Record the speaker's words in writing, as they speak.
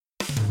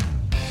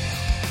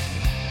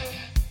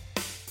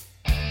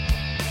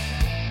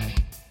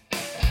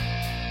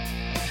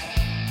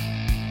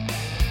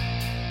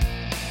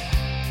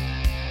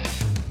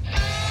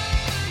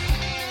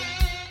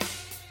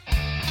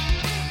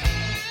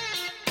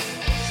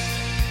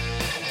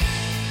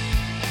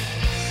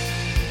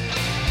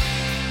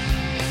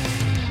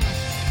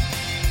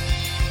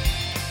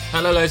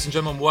Hello ladies and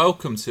gentlemen,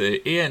 welcome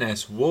to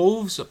ENS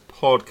Wolves, a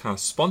podcast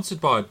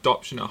sponsored by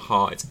Adoption at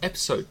Heart. It's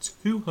episode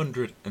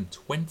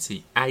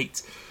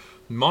 228.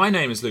 My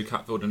name is Luke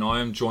Hatfield and I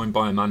am joined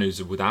by a man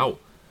who's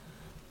without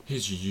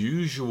his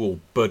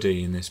usual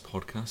buddy in this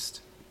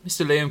podcast,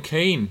 Mr. Liam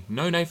Keane.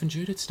 No Nathan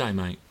Judah today,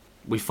 mate.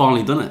 We've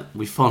finally done it.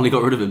 We finally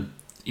got rid of him.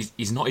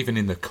 He's not even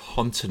in the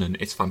continent.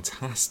 It's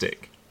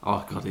fantastic.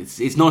 Oh God,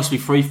 it's nice to be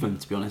free from him,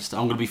 to be honest.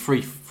 I'm going to be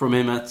free from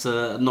him at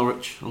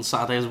Norwich on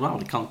Saturday as well.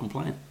 I can't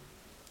complain.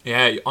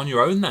 Yeah, on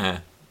your own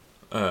there.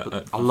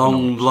 A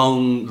long,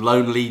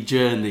 lonely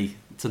journey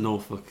to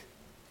Norfolk.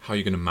 How are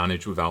you going to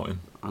manage without him?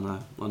 I know.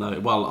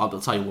 Well, I'll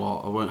tell you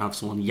what, I won't have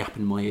someone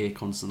yapping in my ear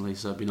constantly,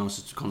 so it'd be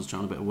nice to concentrate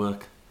on a bit of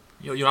work.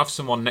 You'll have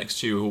someone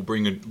next to you who'll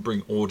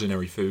bring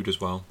ordinary food as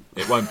well.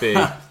 It won't be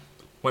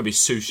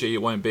sushi. It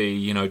won't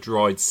be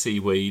dried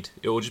seaweed.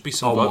 It will just be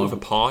some with a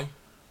pie.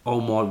 Oh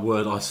my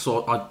word!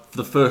 For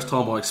the first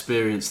time I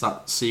experienced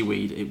that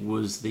seaweed. I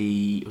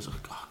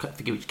can't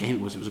forget which game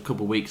it was. It was a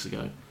couple of weeks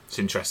ago. It's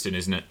interesting,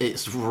 isn't it?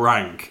 It's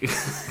rank.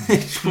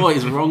 What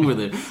is wrong with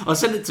it? I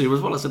sent it to him as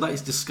well. I said, that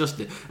is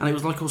disgusting. And it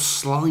was like all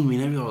slimy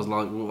and everything. I was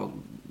like, well,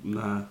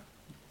 nah.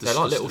 They're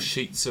like little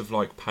sheets of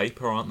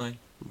paper, aren't they?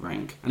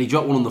 Rank. And he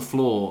dropped one on the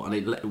floor and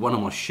it went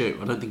on my shoe.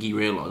 I don't think he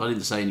realised. I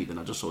didn't say anything.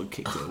 I just sort of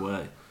kicked it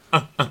away.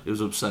 It was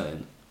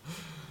upsetting.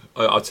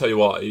 I'll tell you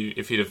what,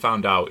 if he'd have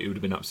found out, he would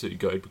have been absolutely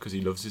gutted because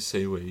he loves his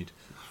seaweed.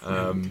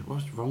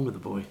 What's wrong with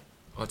the boy?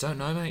 I don't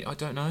know, mate. I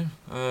don't know.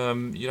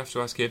 You'd have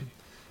to ask him.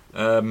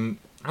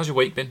 How's your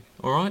week been?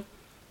 All right?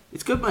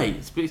 It's good, mate.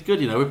 It's good,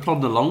 We're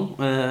plodding along,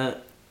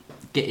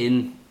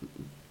 getting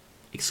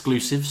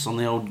exclusives on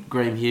the old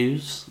Graham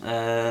Hughes.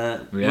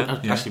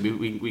 Actually,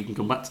 we can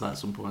come back to that at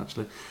some point,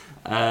 actually.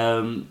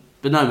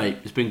 But no, mate,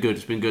 it's been good.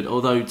 It's been good.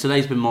 Although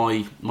today's been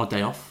my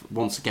day off.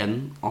 Once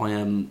again, I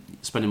am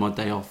spending my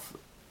day off,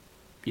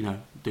 doing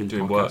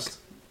podcast. Work.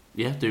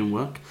 Yeah, doing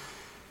work.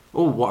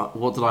 Oh,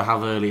 what did I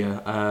have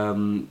earlier?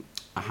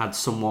 I had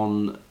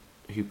someone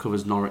who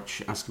covers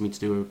Norwich asking me to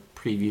do a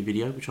preview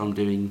video, which I'm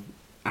doing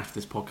after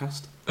this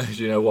podcast. Do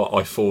you know what?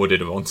 I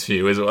forwarded them on to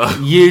you as well.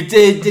 You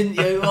did, didn't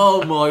you?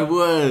 Oh my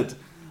word!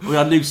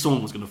 I knew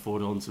someone was going to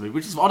forward it on to me,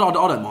 which is I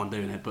don't mind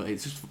doing it, but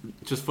it's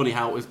just funny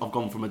how I've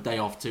gone from a day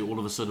off to all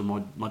of a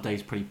sudden my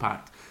day's pretty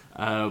packed.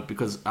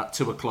 Because at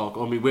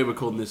 2:00, we're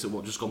recording this at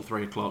just gone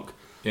 3:00.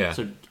 Yeah.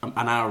 So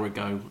an hour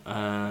ago,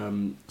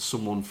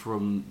 someone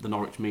from the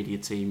Norwich media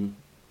team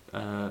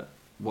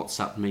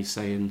WhatsApped me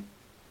saying,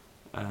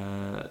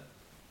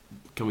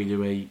 can we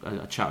do a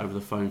chat over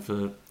the phone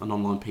for an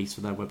online piece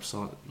for their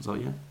website? I was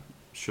like, yeah,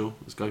 sure,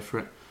 let's go for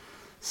it.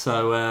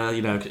 So,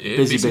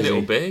 busy.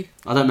 Little bit.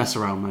 I don't mess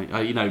around, mate.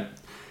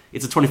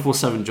 It's a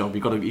 24/7 job.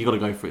 You got to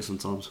go for it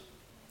sometimes.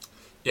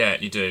 Yeah,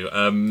 you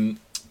do.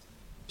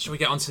 Should we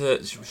get into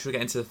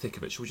the thick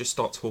of it? Should we just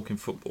start talking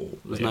football?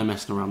 There's no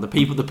messing around. The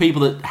people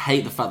that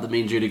hate the fact that me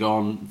and Judy go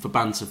on for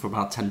banter for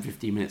about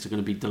 10-15 minutes are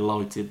going to be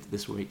delighted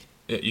this week.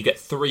 Yeah, you get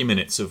 3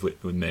 minutes of it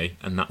with me,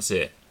 and that's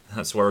it.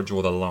 That's where I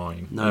draw the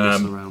line. No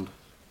messing around.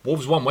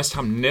 Wolves 1, West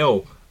Ham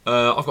 0.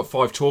 I've got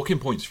 5 talking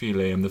points for you,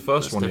 Liam. The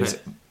first one is,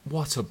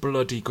 what a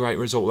bloody great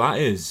result that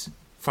is.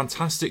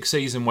 Fantastic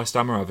season West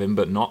Ham are having,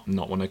 but not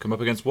when they come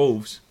up against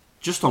Wolves.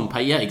 Just on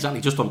paper, yeah, exactly.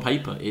 Just on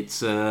paper,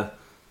 it's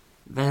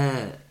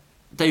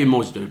David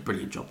Moyes is doing a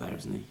brilliant job there,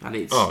 isn't he? And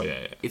it's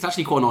It's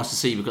actually quite nice to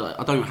see because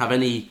I don't have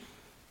any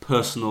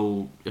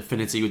personal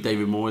affinity with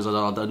David Moyes.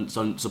 I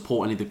don't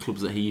support any of the clubs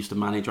that he used to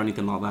manage or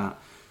anything like that.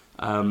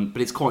 But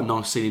it's quite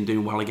nice seeing him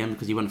doing well again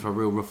because he went for a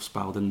real rough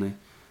spell, didn't he?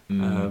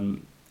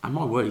 And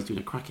my word, he's doing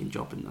a cracking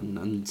job,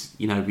 and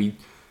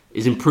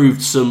he's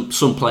improved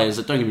some players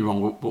that, don't get me wrong,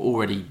 were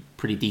already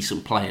pretty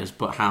decent players,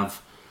 but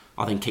have,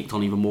 I think, kicked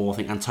on even more. I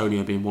think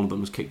Antonio being one of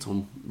them has kicked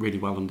on really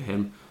well under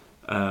him.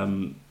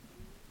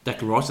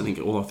 Declan Rice,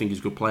 although I think he's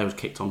a good player, has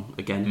kicked on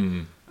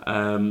again.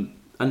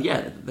 And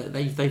yeah,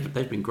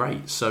 they've been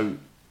great. So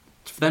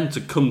for them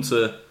to come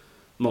to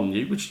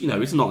Molineux, which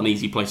it's not an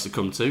easy place to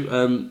come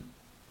to,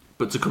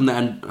 but to come there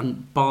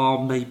and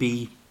bar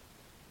maybe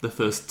the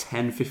first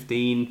 10,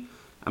 15,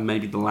 and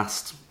maybe the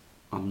last,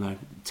 10,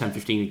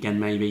 15 again,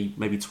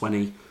 maybe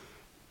 20,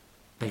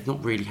 they've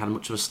not really had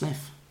much of a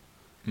sniff.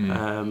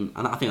 And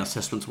I think that's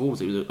testament to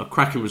Wolves. It was a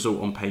cracking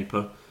result on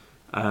paper.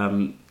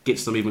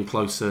 Gets them even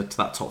closer to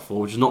that top 4,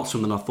 which is not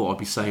something I thought I'd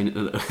be saying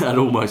at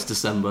almost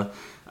December.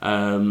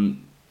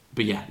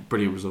 But yeah,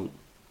 brilliant result.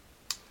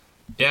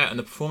 Yeah, and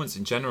the performance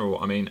in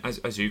general,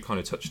 as you kind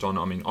of touched on,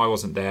 I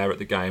wasn't there at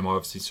the game. I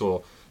obviously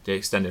saw the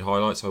extended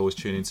highlights. I always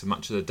tune into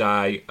Match of the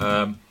Day.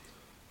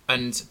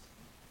 And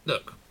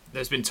look,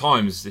 there's been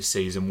times this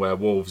season where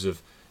Wolves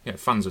have,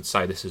 fans would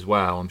say this as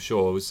well, I'm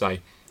sure, would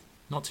say,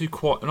 not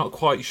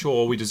quite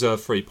sure we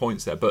deserve 3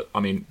 points there. But,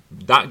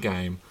 that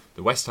game,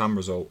 the West Ham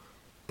result,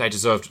 they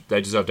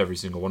deserved every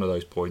single one of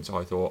those points,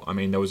 I thought.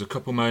 There was a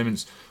couple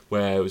moments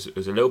where it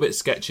was a little bit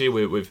sketchy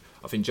with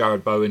I think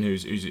Jared Bowen,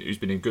 who's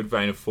been in good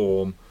vein of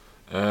form.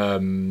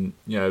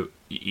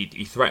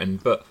 He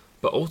threatened, but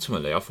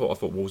ultimately I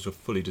thought Wolves were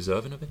fully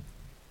deserving of it.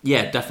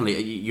 Yeah,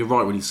 definitely. You're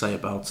right when you say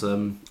about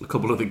a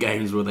couple of the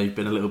games where they've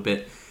been a little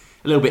bit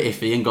a little bit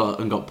iffy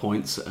and got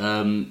points.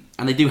 And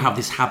they do have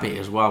this habit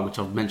as well, which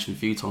I've mentioned a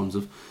few times,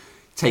 of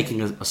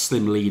taking a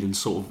slim lead and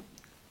sort of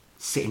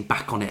sitting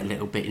back on it a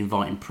little bit,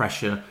 inviting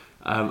pressure.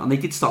 And they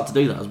did start to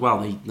do that as well.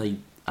 They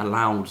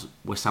allowed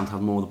West Ham to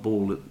have more of the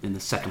ball in the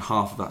second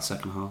half of that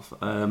second half.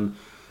 And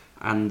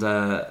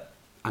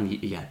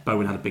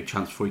Bowen had a big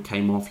chance before he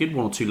came off. He had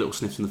one or two little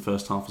sniffs in the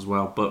first half as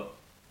well. But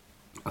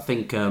I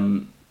think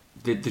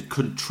the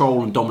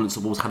control and dominance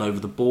that Wolves had over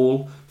the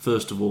ball,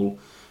 first of all,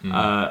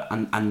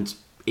 and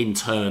in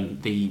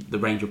turn the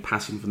range of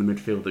passing from the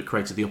midfield that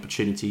created the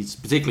opportunities,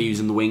 particularly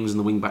using the wings and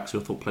the wing backs, who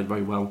I thought played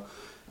very well.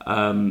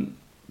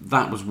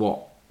 That was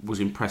what was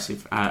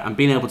impressive, and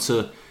being able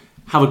to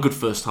have a good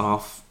first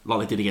half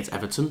like they did against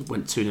Everton,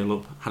 went 2-0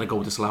 up, had a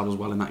goal disallowed as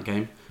well in that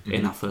game,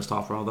 in that first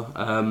half rather.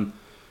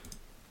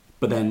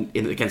 But then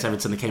against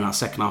Everton, they came out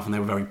second half and they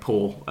were very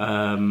poor.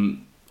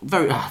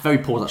 Very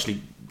poor is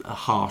actually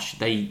harsh.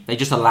 They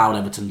just allowed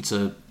Everton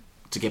to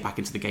get back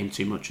into the game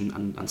too much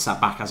and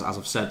sat back, as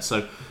I've said.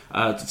 So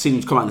to see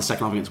them come out in the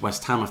second half against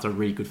West Ham after a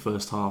really good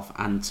first half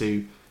and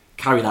to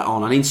carry that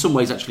on, and in some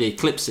ways actually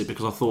eclipse it,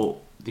 because I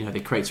thought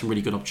they created some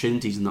really good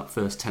opportunities in that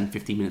first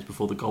 10-15 minutes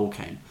before the goal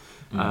came.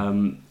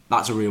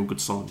 That's a real good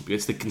sign.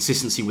 It's the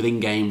consistency within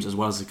games as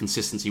well as the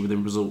consistency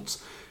within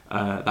results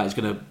that is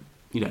going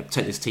to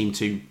take this team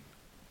to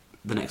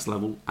the next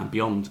level and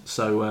beyond.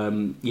 So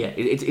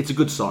it's a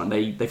good sign.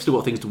 They've still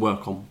got things to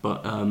work on,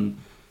 but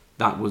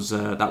that was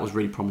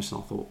really promising,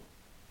 I thought.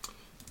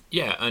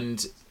 Yeah,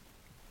 and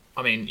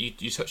I mean,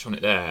 you touched on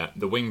it there.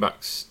 The wing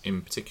backs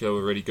in particular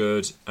were really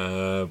good.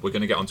 We're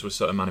going to get onto a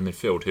certain man in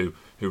midfield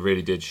who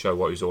really did show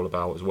what he was all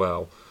about as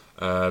well.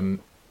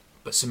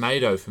 But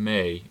Semedo for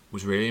me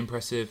was really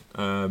impressive.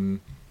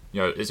 Don't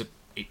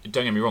get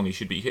me wrong, he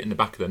should be hitting the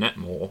back of the net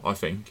more, I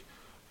think.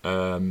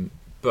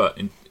 But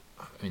in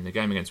the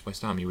game against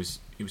West Ham, he was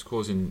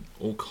causing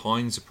all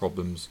kinds of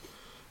problems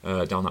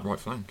down that right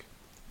flank.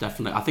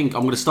 Definitely. I think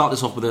I'm going to start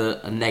this off with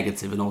a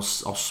negative, and I'll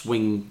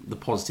swing the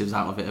positives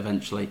out of it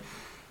eventually.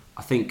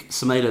 I think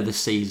Semedo this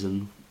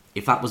season,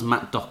 if that was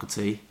Matt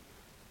Doherty,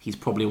 he's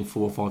probably on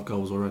 4 or 5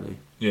 goals already.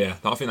 Yeah,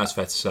 I think that's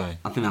fair to say.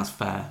 I think that's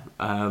fair.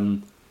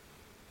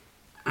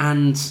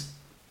 And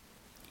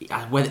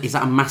whether is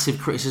that a massive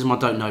criticism? I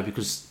don't know,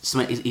 because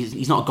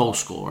he's not a goal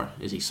scorer,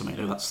 is he,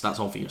 Semedo? That's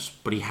obvious.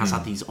 But he has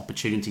had these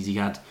opportunities. He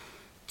had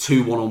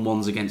 2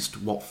 one-on-ones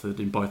against Watford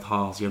in both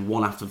halves. He had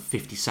one after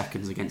 50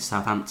 seconds against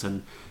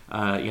Southampton.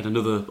 He had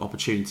another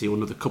opportunity, or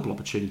another couple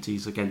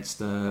opportunities against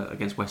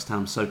West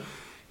Ham. So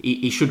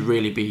he should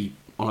really be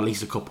on at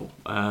least a couple,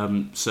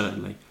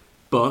 certainly.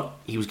 But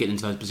he was getting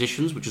into those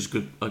positions, which is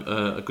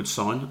a good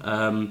sign.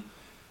 I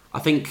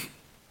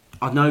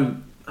know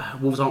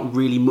Wolves aren't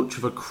really much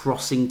of a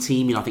crossing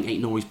team. I think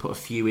Aït-Nouri's put a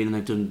few in,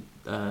 and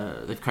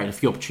they've created a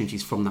few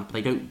opportunities from that, but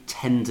they don't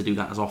tend to do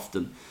that as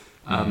often.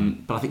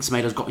 But I think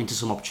Semedo's got into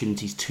some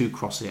opportunities to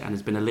cross it and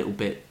has been a little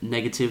bit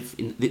negative,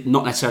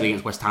 not necessarily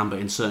against West Ham, but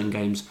in certain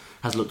games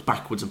has looked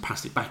backwards and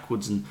passed it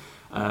backwards, and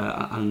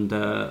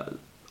I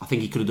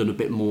think he could have done a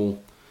bit more.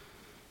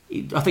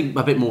 I think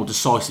a bit more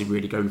decisive,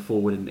 really, going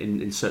forward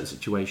in certain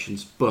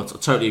situations. But I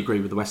totally agree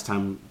with the West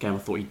Ham game. I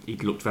thought he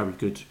looked very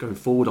good going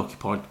forward,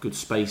 occupied good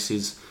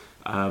spaces,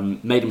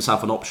 made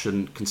himself an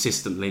option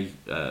consistently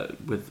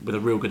with a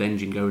real good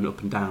engine going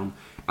up and down.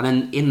 And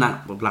then in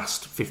that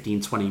last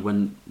 15-20,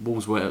 when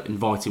Wolves were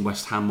inviting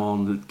West Ham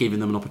on,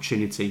 giving them an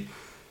opportunity,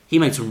 he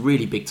made some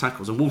really big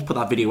tackles. And Wolves put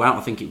that video out,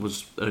 I think it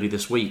was early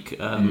this week,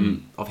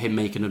 of him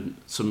making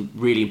some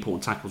really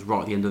important tackles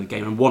right at the end of the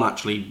game. And one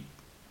actually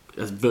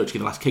as virtually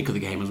the last kick of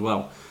the game as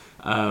well,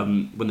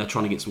 when they're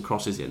trying to get some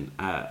crosses in.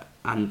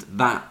 And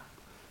that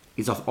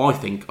is, I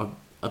think,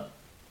 a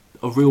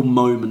real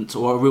moment,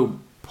 or a real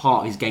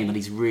part of his game that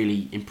he's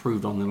really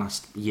improved on in the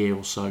last year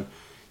or so.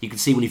 You could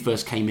see when he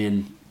first came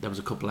in, there was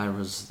a couple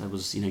errors. There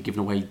was, giving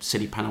away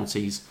silly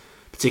penalties,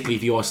 particularly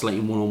if you isolate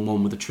him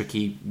one-on-one with a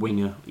tricky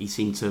winger. He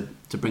seemed to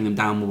bring them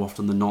down more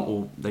often than not,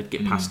 or they'd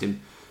get past him.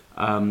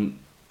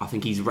 I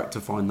think he's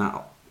rectifying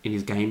that in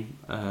his game.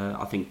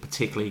 I think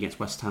particularly against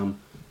West Ham,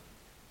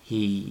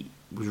 he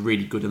was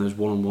really good in those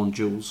one-on-one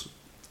duels.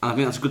 And I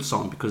think that's a good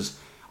sign, because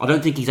I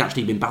don't think he's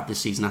actually been bad this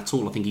season at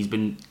all. I think he's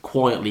been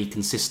quietly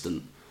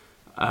consistent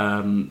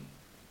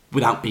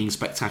without being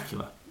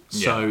spectacular.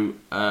 Yeah. So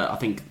I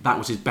think that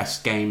was his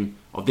best game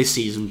of this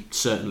season,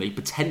 certainly,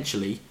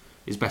 potentially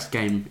his best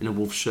game in a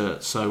Wolves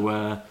shirt.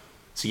 So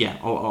yeah,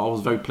 I was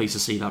very pleased to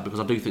see that,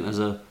 because I do think there's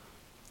I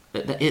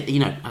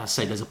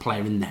say there's a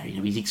player in there.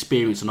 He's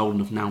experienced and old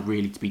enough now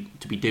really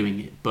to be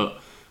doing it,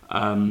 but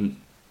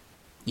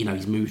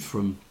he's moved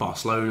from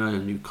Barcelona, a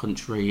new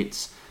country.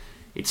 It's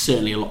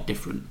certainly a lot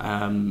different,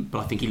 but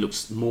I think he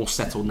looks more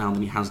settled now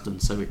than he has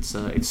done. So it's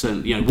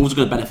certainly, Wolves are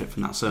going to benefit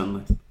from that,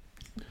 certainly.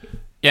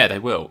 Yeah, they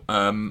will.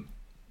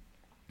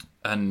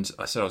 And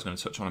I said I was going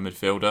to touch on a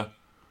midfielder,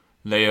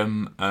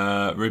 Liam,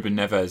 Ruben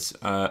Neves.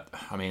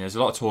 There's a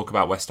lot of talk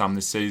about West Ham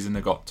this season.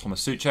 They've got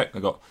Thomas Souček,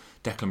 they've got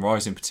Declan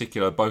Rice in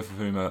particular, both of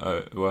whom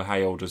were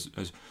hailed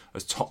as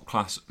top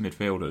class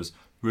midfielders.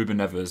 Ruben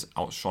Neves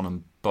outshone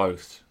them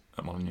both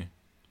at Molineux.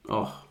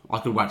 I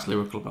could wax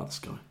lyrical about this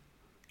guy.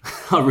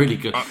 I really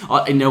could.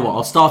 You know what?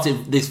 I'll start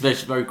this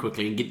very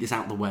quickly and get this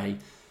out of the way.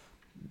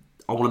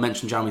 I want to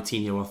mention João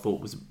Moutinho. I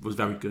thought was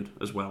very good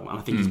as well, and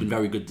I think he's been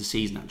very good this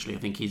season. Actually, I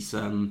think he's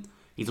on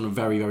a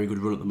very, very good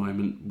run at the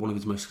moment. One of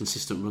his most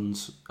consistent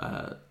runs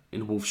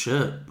in a Wolves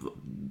shirt,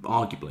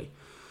 arguably.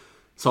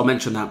 So I'll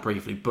mention that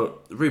briefly.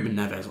 But Ruben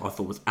Neves, I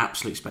thought, was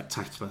absolutely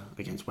spectacular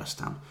against West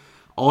Ham.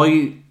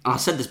 I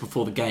said this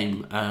before the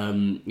game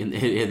in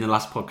the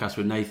last podcast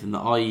with Nathan, that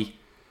I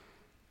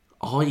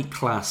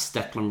class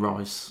Declan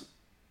Rice.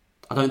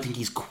 I don't think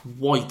he's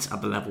quite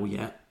at the level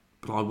yet,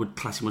 but I would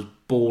class him as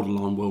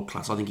borderline world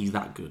class. I think he's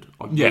that good.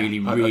 I really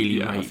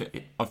rate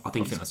it. I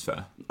think that's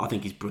fair. I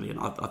think he's brilliant.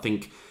 I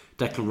think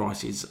Declan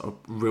Rice is a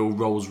real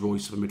Rolls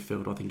Royce of a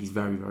midfield. I think he's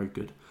very, very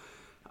good.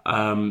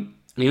 And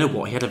you know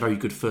what? He had a very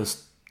good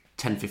first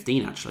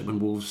 10-15 actually, when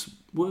Wolves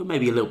were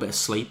maybe a little bit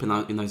asleep in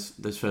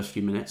those first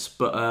few minutes.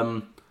 But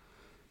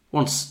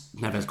once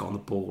Neves got on the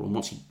ball and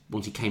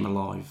once he came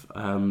alive,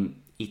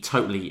 he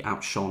totally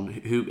outshone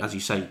who, as you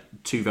say,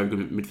 two very good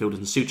midfielders,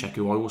 and Souček,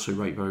 who I also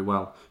rate very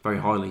well, very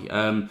highly.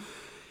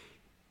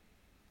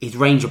 His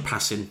range of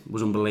passing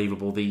was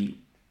unbelievable. The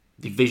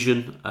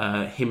vision,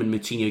 him and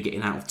Moutinho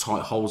getting out of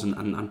tight holes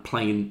and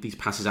playing these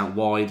passes out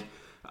wide.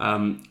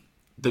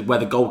 Where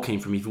the goal came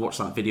from, if you watch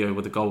that video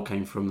where the goal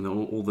came from,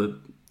 all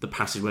the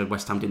passes where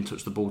West Ham didn't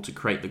touch the ball to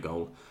create the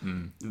goal.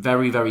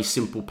 Very, very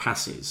simple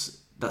passes.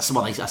 That's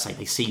what I say.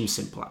 They seem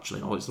simple,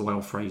 actually. It's the way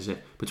I'll phrase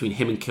it. Between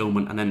him and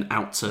Kilman, and then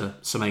out to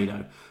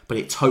Semedo. But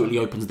it totally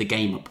opens the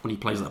game up when he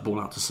plays that ball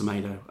out to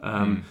Semedo.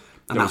 And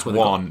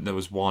there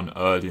was one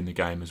early in the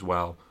game as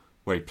well,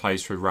 where he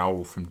plays through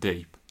Raul from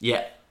deep.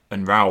 Yeah.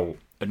 And Raul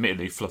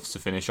admittedly fluffs the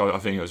finish. I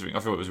thought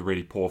it was a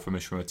really poor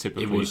finish from a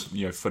typically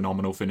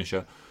phenomenal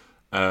finisher.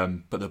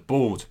 But the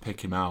ball to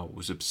pick him out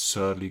was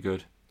absurdly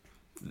good.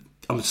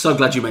 I'm so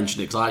glad you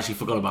mentioned it, because I actually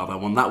forgot about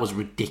that one. That was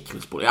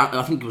ridiculous, but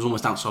I think it was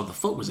almost outside the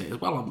foot, was it, as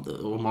well?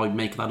 Or am I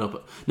making that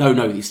up? No,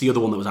 it's the other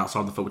one that was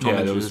outside the foot, which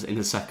I'll mention in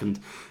a second.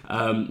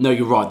 No,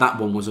 you're right, that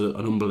one was an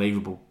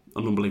unbelievable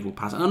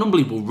pass, and an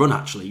unbelievable run,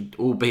 actually,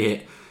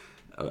 albeit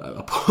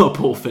a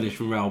poor finish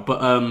from Raul.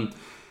 But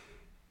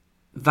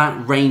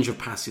that range of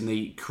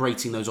passing,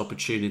 creating those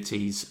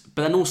opportunities,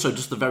 but then also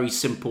just the very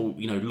simple,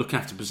 looking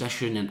after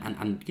possession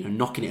and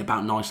knocking it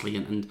about nicely,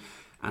 and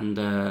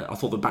I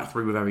thought the back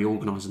three were very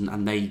organised,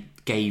 and they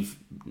gave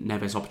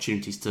Neves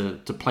opportunities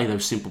to play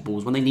those simple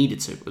balls when they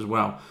needed to as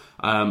well.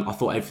 I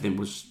thought everything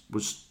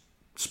was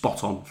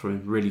spot on for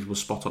him, really was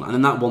spot on. And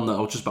then that one that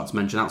I was just about to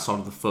mention, outside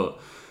of the foot,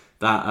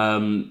 that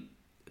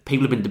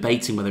people have been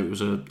debating whether it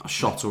was a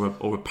shot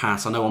or a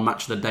pass. I know on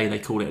Match of the Day they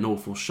called it an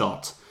awful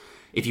shot.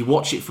 If you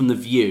watch it from the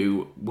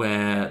view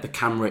where the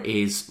camera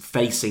is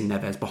facing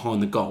Neves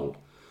behind the goal,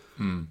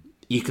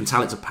 you can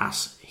tell it's a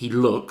pass. He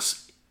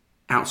looks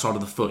outside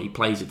of the foot, he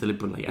plays it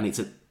deliberately, and it's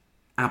an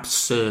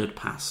absurd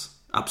pass.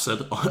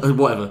 Absurd,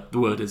 whatever the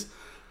word is.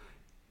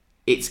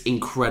 It's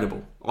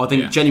incredible. I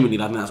think genuinely,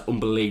 that's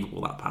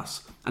unbelievable, that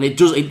pass. And it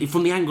does,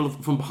 from the angle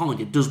from behind,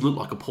 it does look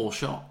like a poor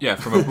shot. Yeah,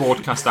 from a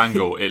broadcast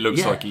angle, it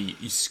looks like he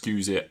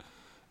skews it,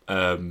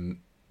 a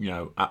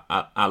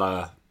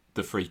la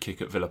the free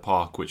kick at Villa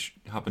Park, which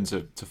happened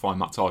to find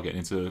that target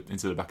into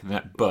the back of the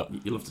net.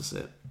 But you love to see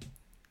it.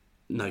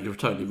 No, you're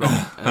totally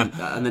wrong.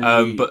 And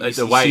then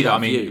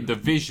the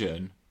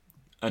vision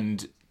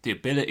and the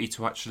ability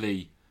to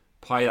actually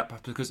play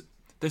that, because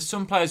there's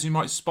some players who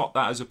might spot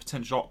that as a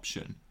potential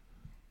option,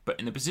 but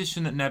in the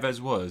position that Neves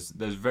was,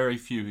 there's very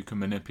few who can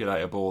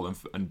manipulate a ball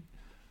and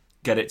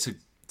get it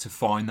to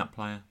find that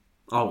player.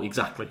 Oh,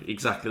 exactly.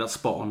 That's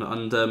spot on.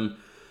 And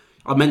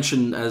I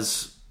mentioned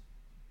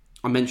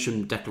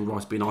Declan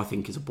Rice being, I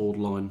think, is a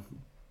borderline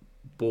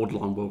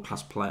world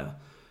class player.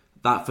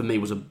 That, for me,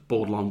 was a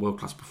borderline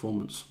world-class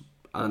performance.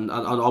 And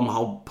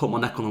I'll put my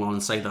neck on the line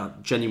and say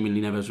that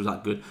genuinely Neves was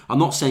that good. I'm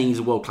not saying he's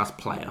a world-class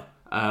player.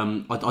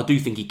 I do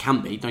think he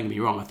can be, don't get me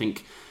wrong. I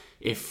think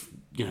if,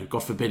 God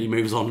forbid, he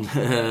moves on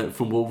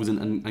from Wolves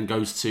and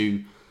goes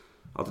to,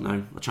 I don't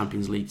know, a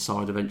Champions League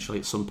side eventually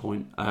at some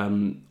point,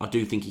 I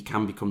do think he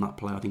can become that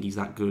player. I think he's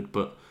that good.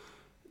 But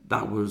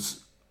that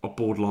was a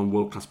borderline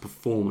world-class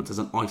performance, as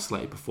an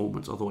isolated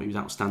performance. I thought he was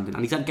outstanding.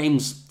 And he's had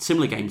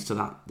similar games to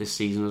that this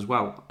season as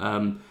well.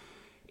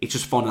 It's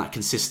just finding that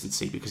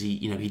consistency, because he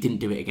didn't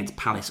do it against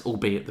Palace,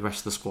 albeit the rest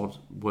of the squad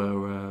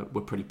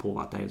were pretty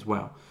poor that day as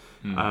well.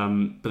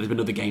 But there's been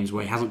other games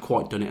where he hasn't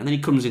quite done it, and then he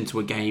comes into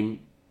a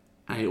game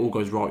and it all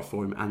goes right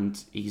for him,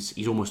 and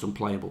he's almost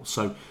unplayable.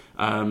 So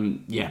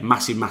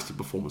massive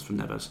performance from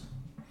Neves.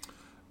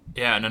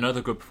 Yeah, and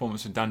another good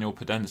performance from Daniel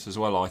Podence as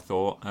well, I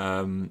thought.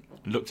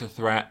 Looked a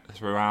threat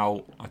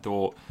throughout. I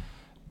thought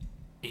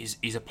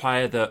he's a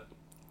player that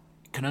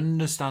can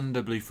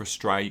understandably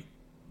frustrate,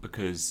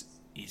 because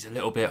he's a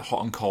little bit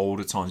hot and cold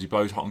at times. He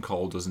blows hot and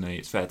cold, doesn't he?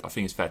 I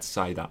think it's fair to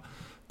say that.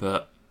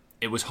 But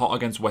it was hot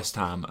against West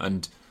Ham,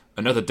 and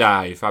another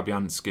day,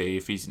 Fabianski,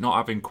 if he's not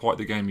having quite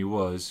the game he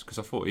was, because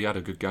I thought he had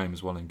a good game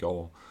as well in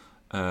goal,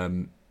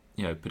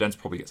 Podence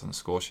probably gets on the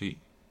score sheet.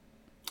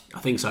 I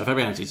think so.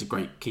 Fabianski's a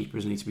great keeper,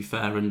 isn't he, to be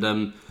fair?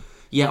 And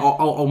Yeah,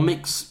 I'll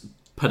mix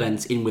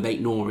Podence in with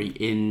Aït-Nouri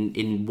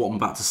in what I'm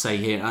about to say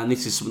here, and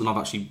this is something I've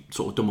actually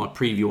sort of done my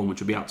preview on, which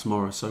will be out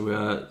tomorrow. So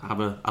have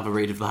a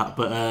read of that.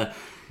 But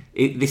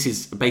this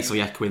is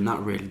basically echoing that,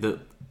 really. That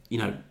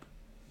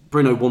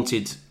Bruno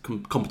wanted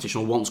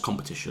competition, or wants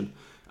competition.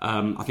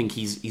 I think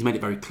he's made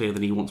it very clear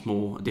that he wants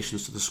more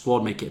additions to the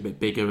squad, make it a bit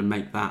bigger, and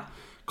make that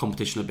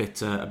competition a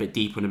bit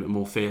deeper and a bit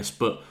more fierce.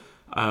 But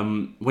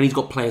when he's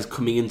got players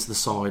coming into the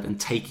side and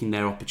taking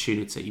their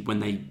opportunity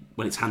when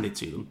it's handed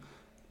to them,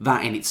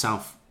 that in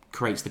itself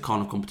creates the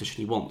kind of competition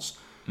he wants.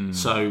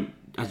 So,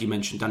 as you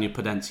mentioned, Daniel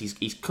Podence,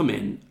 he's come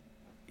in,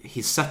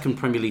 his second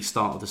Premier League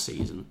start of the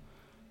season,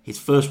 his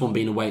first one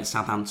being away at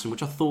Southampton,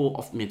 which I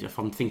thought, if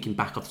I'm thinking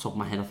back off the top of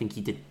my head, I think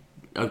he did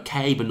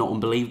okay, but not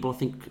unbelievable, I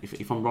think,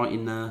 if I'm right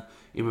in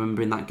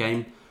remembering that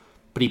game.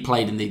 But he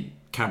played in the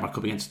Carabao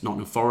Cup against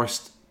Nottingham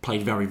Forest,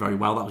 played very, very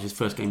well. That was his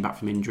first game back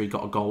from injury,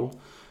 got a goal.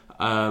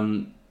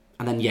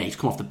 And then, he's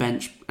come off the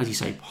bench, as you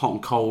say, hot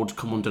and cold,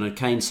 come on, done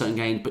okay in certain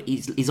games, but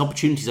his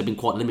opportunities have been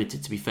quite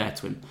limited, to be fair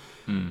to him.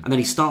 And then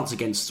he starts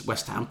against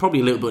West Ham, probably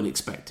a little bit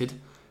unexpected,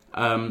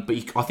 but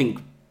I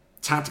think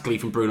tactically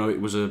from Bruno it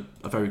was a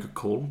very good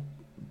call,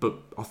 but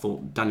I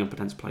thought Daniel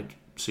Podence played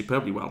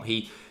superbly well.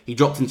 He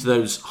dropped into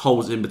those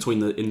holes in between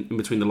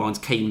the lines,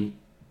 came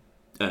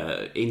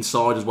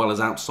inside as well as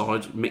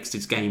outside, mixed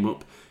his game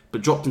up,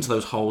 but dropped into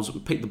those holes,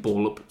 picked the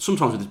ball up,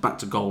 sometimes with his back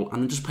to goal,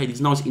 and then just played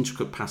these nice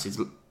intricate passes,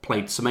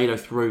 played Semedo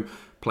through,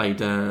 played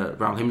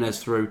Raul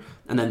Jimenez through,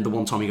 and then the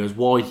one time he goes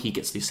wide, he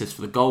gets the assist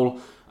for the goal.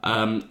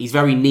 He's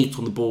very neat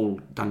on the ball,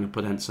 Daniel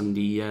Podence, and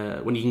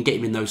when you can get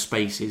him in those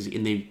spaces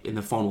in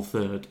the final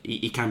third,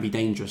 he can be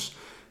dangerous.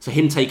 So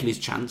him taking his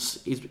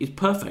chance is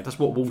perfect. That's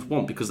what Wolves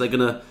want, because they're going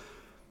to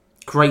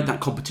create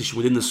that competition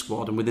within the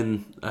squad and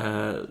within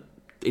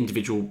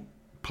individual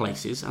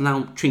places. And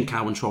now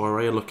Trincao and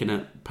Traoré are looking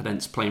at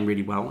Podence playing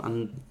really well,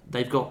 and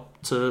they've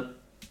got to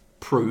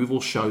prove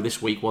or show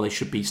this week why they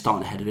should be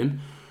starting ahead of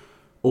him,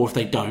 or if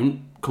they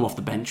don't, come off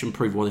the bench and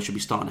prove why they should be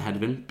starting ahead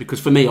of him.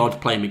 Because for me,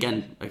 I'd play him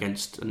again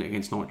against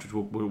Norwich,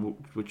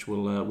 which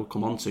we'll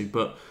come on to.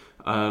 But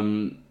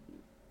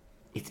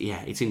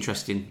it's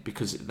interesting,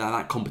 because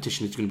that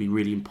competition is going to be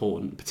really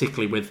important,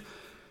 particularly with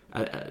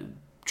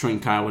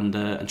Trincao and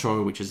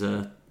Traoré, which is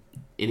an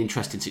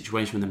interesting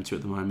situation with them two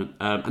at the moment.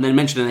 And then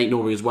mentioning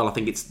Aït-Nouri as well, I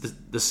think it's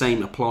the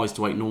same applies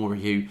to Aït-Nouri,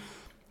 who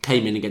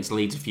came in against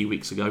Leeds a few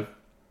weeks ago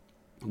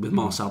with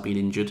Marcel being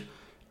injured,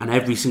 and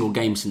every single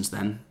game since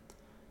then,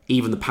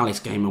 even the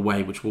Palace game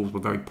away, which Wolves were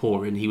very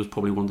poor in, he was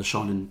probably one of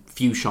the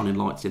few shining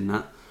lights in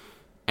that.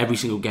 Every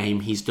single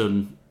game he's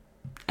done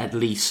at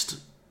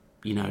least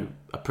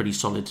a pretty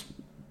solid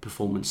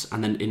performance,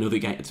 and then in other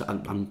games,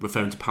 I'm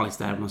referring to Palace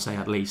there when I say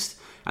at least,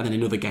 and then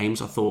in other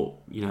games I thought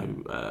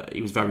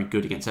he was very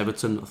good against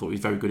Everton. I thought he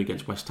was very good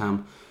against West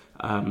Ham.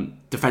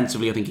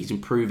 Defensively, I think he's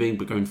improving,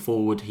 but going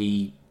forward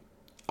he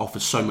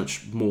offers so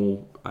much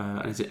more,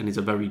 and is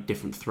a very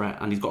different threat,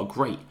 and he's got a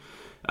great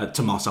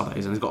to Marcel, that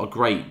is, and he's got a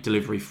great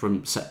delivery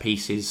from set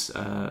pieces,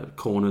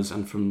 corners,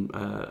 and from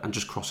and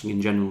just crossing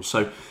in general.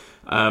 So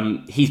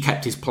he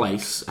kept his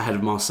place ahead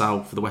of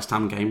Marcel for the West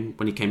Ham game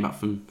when he came back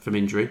from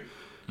injury,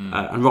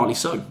 and rightly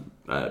so,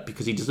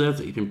 because he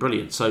deserved it. He's been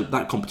brilliant. So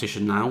that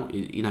competition now,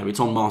 it's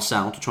on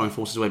Marcel to try and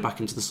force his way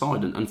back into the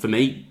side, and for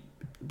me,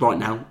 right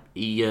now,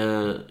 he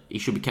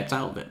should be kept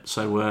out of it.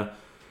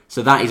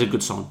 So that is a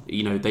good sign.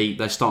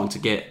 They're starting to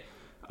get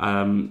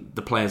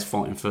the players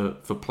fighting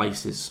for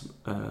places.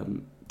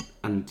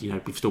 And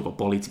we've still got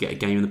Bolly to get a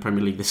game in the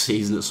Premier League this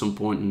season at some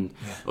point, and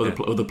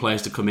other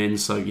players to come in.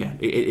 So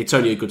it's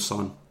only a good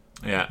sign.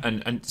 Yeah,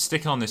 and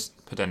sticking on this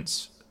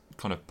Podence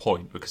kind of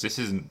point, because this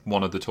isn't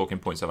one of the talking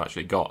points I've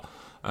actually got.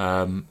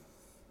 I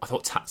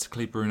thought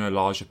tactically Bruno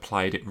Lage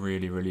played it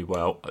really, really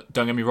well.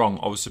 Don't get me wrong,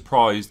 I was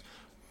surprised.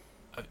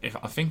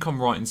 I think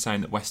I'm right in saying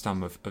that West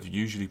Ham have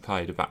usually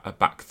played a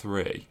back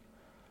three,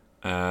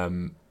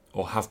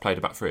 or have played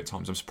a back three at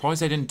times. I'm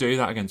surprised they didn't do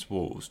that against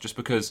Wolves, just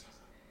because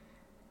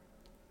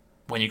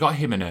when you got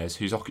Jimenez,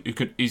 he's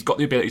got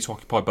the ability to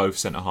occupy both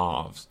centre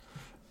halves,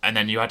 and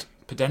then you had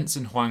Podence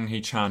and Hwang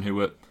Hee-chan, who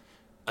were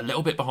a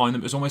little bit behind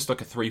them. It was almost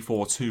like a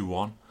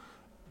 3-4-2-1,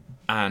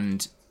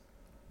 and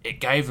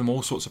it gave them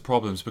all sorts of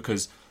problems,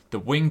 because the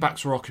wing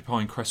backs were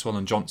occupying Cresswell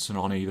and Johnson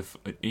on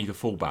either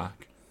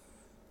fullback,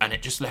 and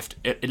it just left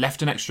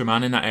an extra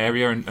man in that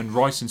area, and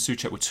Rice and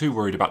Souček were too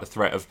worried about the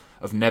threat of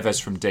Neves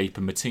from deep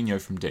and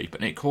Moutinho from deep,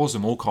 and it caused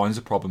them all kinds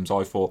of problems.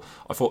 I thought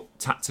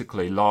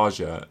tactically,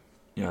 Lage,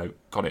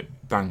 got it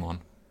bang on.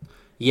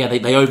 Yeah,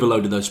 they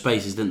overloaded those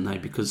spaces, didn't they?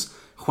 Because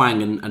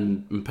Hwang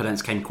and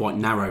Podence came quite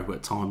narrow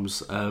at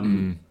times,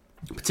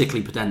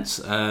 particularly Podence.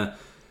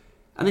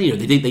 And then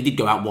they did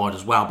go out wide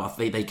as well, but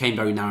they came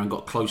very narrow and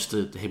got close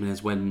to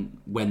Jimenez when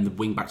the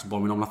wing backs were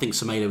bombing on. I think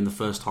Semedo in the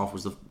first half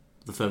was the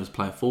furthest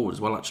player forward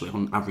as well, actually,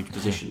 on average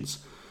positions.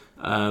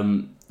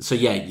 I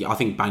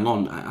think bang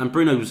on. And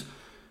Bruno's,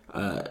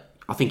 I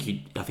think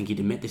he'd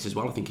admit this as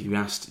well. I think if you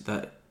asked,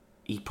 that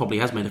he probably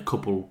has made a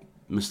couple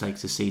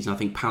mistakes this season. I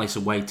think Palace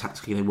away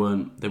tactically they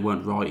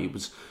weren't right. It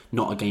was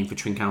not a game for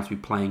Trincao to be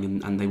playing,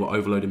 and they were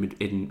overloaded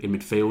in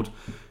midfield.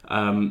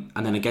 And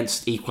then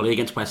equally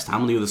against West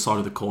Ham on the other side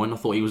of the coin, I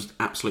thought he was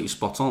absolutely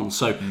spot on.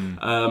 So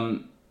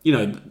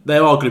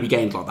there are going to be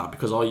games like that,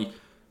 because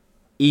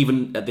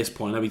even at this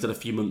point, I know he's had a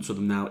few months with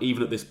them now.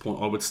 Even at this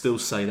point, I would still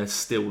say they're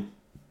still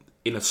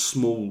in a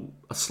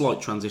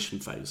slight transition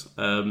phase.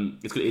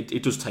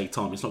 It does take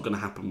time. It's not going to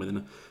happen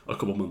within a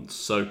couple of months.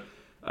 So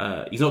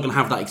he's not going to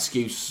have that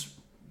excuse,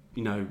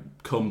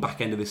 come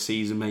back end of this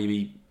season,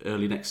 maybe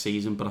early next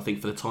season. But I think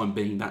for the time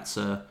being,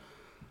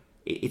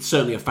 it's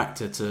certainly a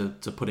factor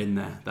to put in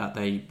there, that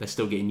they're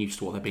still getting used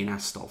to what they're being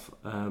asked of.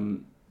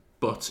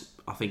 But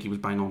I think he was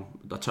bang on.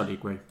 I totally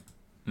agree.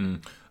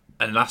 And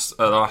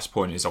the last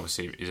point is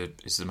obviously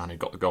is the man who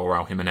got the goal,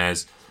 Raul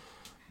Jimenez.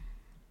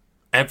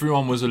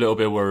 Everyone was a little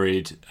bit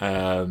worried,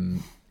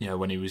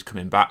 when he was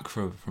coming back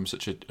from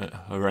such a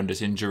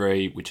horrendous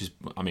injury, which is,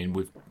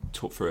 we've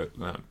talked through it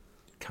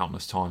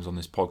countless times on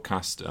this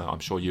podcast. I'm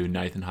sure you and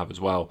Nathan have as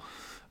well.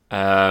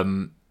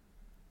 Those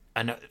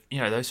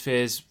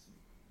fears,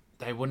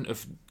 they wouldn't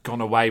have gone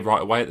away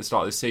right away at the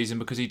start of the season,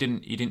 because he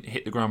didn't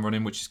hit the ground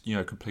running, which is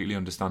completely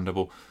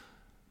understandable.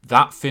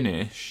 That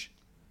finish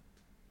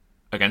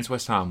against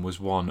West Ham was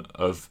one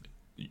of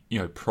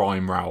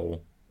prime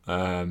Raul,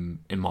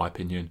 in my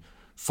opinion.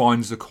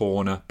 Finds the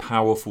corner,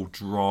 powerful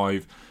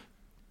drive.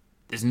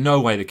 There's no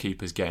way the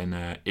keeper's getting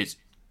there.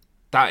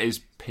 That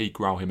is peak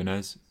Raul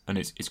Jimenez, and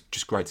it's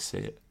just great to see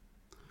it.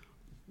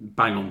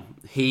 Bang on.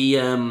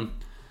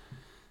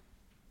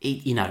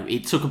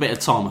 It took a bit of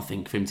time, I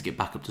think, for him to get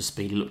back up to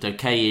speed. He looked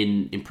okay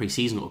in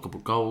pre-season, got a couple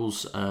of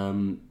goals.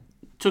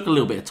 Took a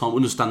little bit of time,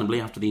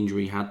 understandably, after the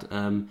injury he had,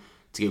 to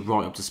get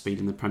right up to speed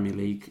in the Premier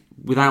League,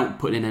 without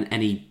putting in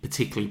any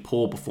particularly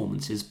poor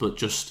performances, but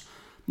just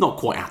not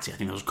quite at it. I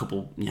think there was a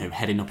couple,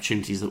 heading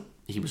opportunities that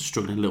he was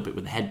struggling a little bit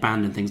with the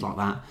headband and things like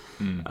that.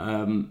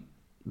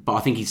 But I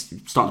think he's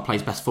starting to play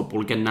his best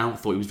football again now. I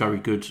thought he was very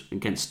good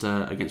against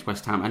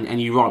West Ham,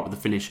 and you're right with the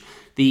finish.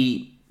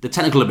 The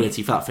technical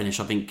ability for that finish,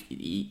 I think,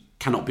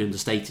 cannot be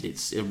understated.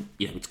 It's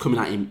coming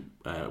at him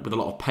with a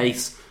lot of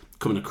pace,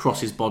 coming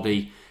across his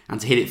body,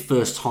 and to hit it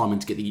first time and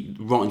to get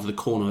right into the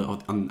corner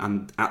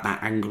and at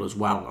that angle as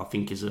well, I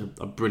think is a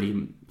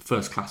brilliant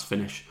first class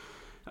finish.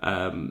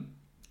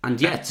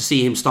 To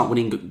see him start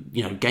winning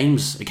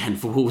games again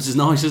for Wolves is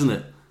nice, isn't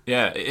it?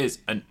 Yeah, it is.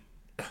 And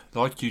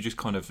like you just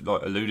kind of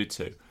alluded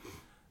to,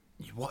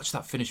 you watch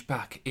that finish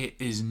back, it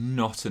is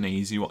not an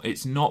easy one.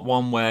 It's not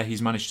one where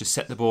he's managed to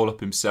set the ball up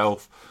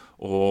himself,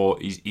 or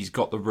he's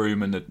got the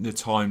room and the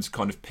time to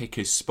kind of pick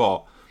his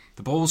spot.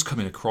 The ball's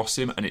coming across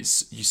him, and you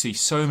see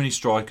so many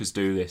strikers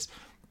do this.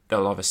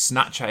 They'll either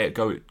snatch at it,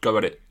 go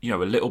at it, a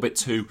little bit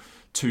too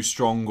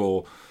strong,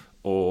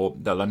 or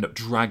they'll end up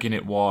dragging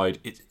it wide.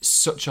 It's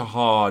such a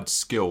hard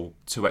skill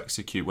to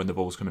execute when the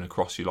ball's coming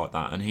across you like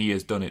that, and he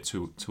has done it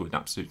to an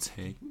absolute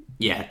T.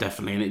 Yeah,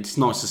 definitely, and it's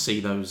nice to see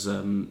those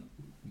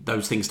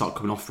things start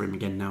coming off for him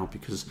again now,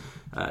 because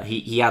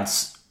he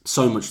adds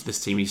so much to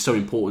this team. He's so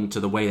important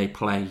to the way they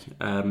play.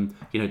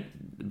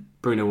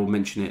 Bruno will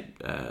mention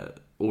it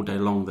all day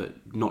long,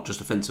 that not just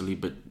offensively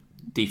but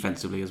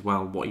defensively as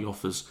well, what he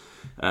offers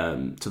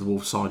to the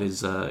Wolves side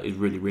is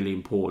really, really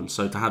important.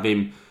 So to have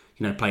him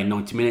playing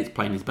 90 minutes,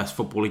 playing his best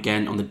football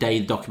again on the day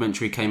the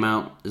documentary came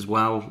out as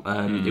well,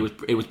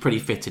 it was pretty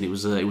fitting. It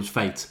was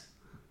fate.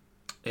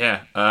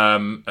 Yeah,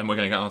 and we're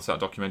going to get onto that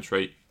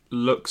documentary.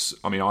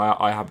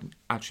 I haven't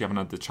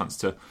had the chance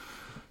to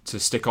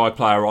stick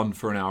iPlayer on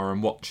for an hour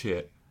and watch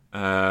it,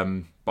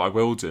 but I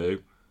will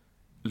do.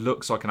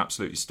 Looks like an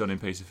absolutely stunning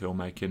piece of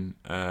filmmaking,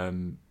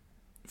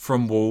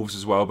 from Wolves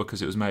as well,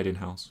 because it was made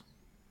in-house.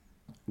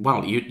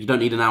 Well, you don't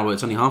need an hour,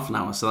 it's only half an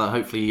hour, so that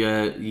hopefully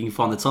you can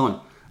find the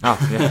time.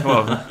 Oh, yeah,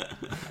 well,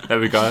 there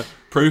we go.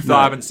 Proof that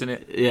I haven't seen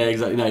it. Yeah,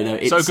 exactly. No,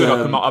 it's so good.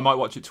 I might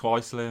watch it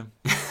twice, Liam.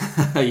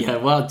 Yeah,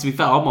 well, to be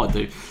fair, I might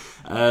do.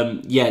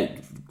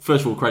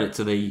 First of all, credit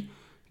to the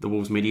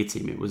Wolves media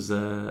team. It was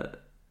for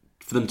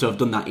them to have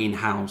done that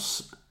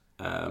in-house.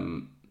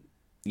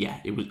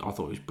 It was. I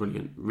thought it was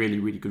brilliant. Really,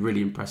 really good.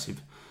 Really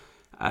impressive.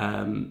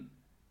 The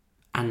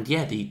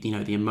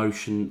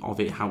emotion of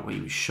it, how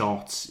it was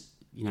shot.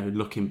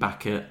 Looking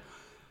back at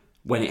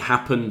when it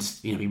happened,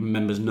 he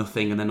remembers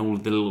nothing, and then all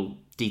of the little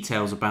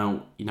details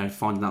about,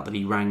 finding out that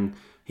he rang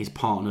his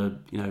partner,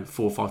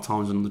 4 or 5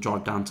 times on the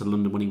drive down to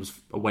London when he was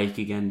awake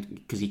again,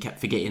 because he kept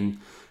forgetting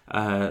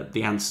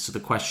the answers to the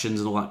questions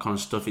and all that kind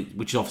of stuff,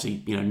 which is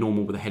obviously,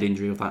 normal with a head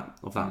injury of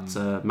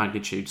that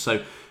magnitude.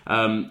 So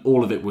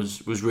all of it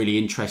was really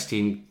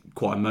interesting,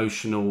 quite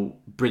emotional,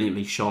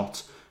 brilliantly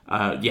shot.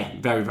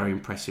 Very, very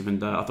impressive,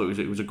 and I thought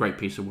it was a great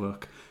piece of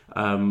work.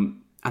 And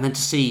then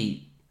to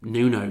see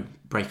Nuno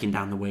breaking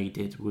down the way he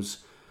did was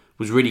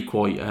really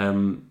quite.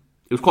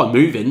 It was quite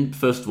moving,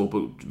 first of all,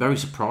 but very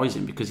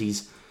surprising, because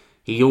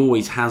he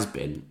always has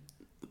been,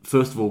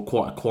 first of all,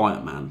 quite a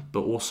quiet man,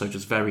 but also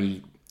just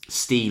very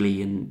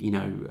steely and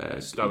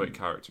stoic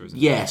character, isn't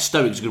he? Yeah,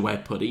 stoic is a good way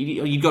to put it.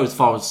 You'd go as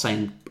far as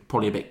saying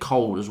probably a bit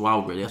cold as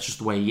well. Really, that's just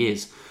the way he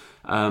is.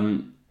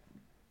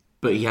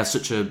 but he has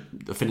such a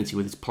affinity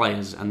with his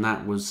players, and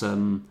that was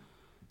a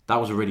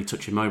really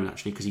touching moment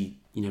actually, because he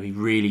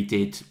really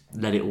did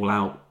let it all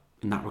out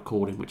in that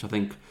recording, which I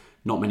think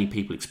not many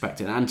people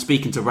expected. And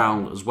speaking to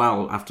Raul as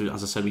well, after,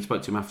 as I said, we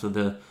spoke to him after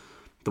the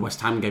West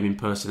Ham game in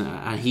person,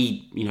 and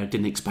he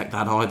didn't expect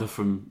that either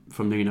from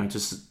Nuno.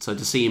 So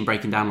to see him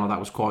breaking down like that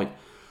was quite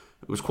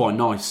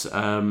nice.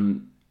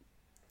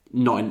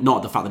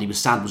 Not the fact that he was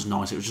sad was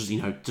nice. It was just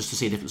to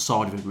see a different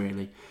side of him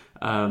really.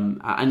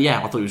 And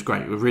yeah, I thought it was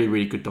great. It was a really,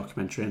 really good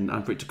documentary,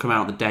 and for it to come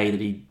out the day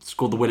that he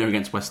scored the winner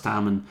against West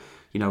Ham, and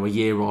a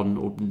year on,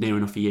 or near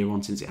enough a year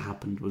on since it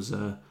happened, was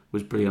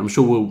brilliant. I'm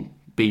sure we'll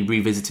be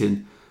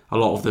revisiting a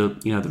lot of the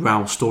the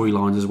Raul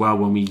storylines as well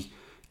when we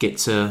get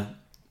to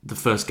the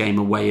first game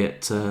away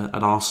at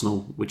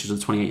Arsenal, which is the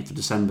 28th of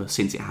December,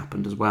 since it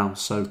happened as well.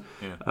 So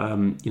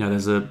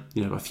there's a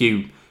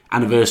few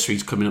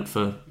anniversaries coming up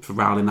for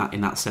Raul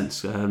in that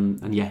sense,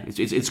 and yeah,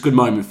 it's a good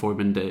moment for him,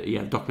 and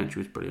the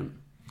documentary was brilliant.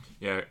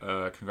 Yeah,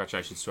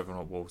 congratulations to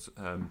everyone at Wolves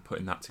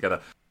putting that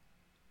together.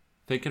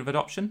 Thinking of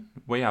adoption?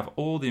 We have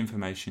all the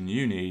information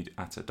you need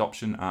at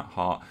Adoption at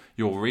Heart,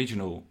 your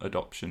regional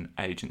adoption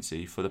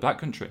agency for the Black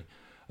Country.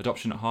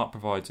 Adoption at Heart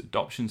provides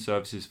adoption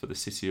services for the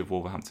City of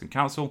Wolverhampton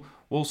Council,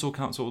 Walsall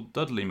Council,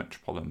 Dudley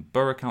Metropolitan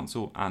Borough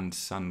Council and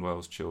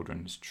Sandwells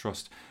Children's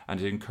Trust, and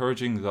is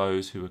encouraging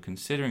those who are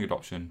considering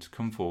adoption to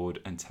come forward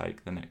and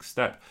take the next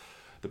step.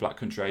 The Black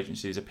Country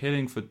Agency is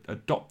appealing for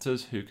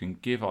adopters who can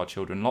give our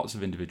children lots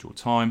of individual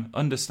time,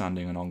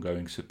 understanding and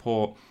ongoing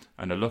support,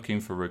 and are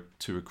looking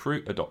to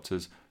recruit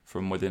adopters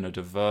from within a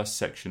diverse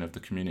section of the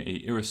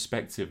community,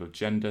 irrespective of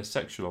gender,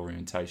 sexual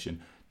orientation,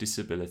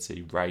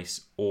 disability,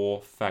 race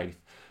or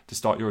faith. To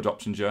start your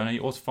adoption journey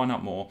or to find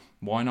out more,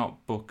 why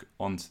not book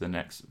onto the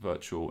next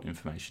virtual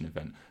information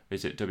event?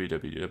 Visit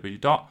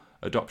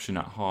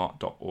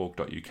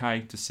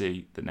www.adoptionatheart.org.uk to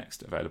see the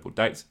next available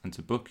dates and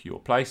to book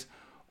your place,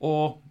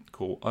 or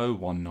call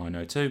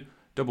 01902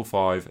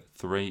 55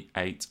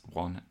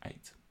 3818.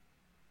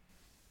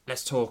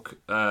 Let's talk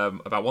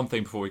about one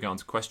thing before we go on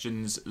to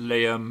questions,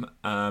 Liam,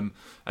 and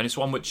it's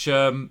one which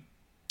might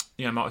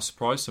have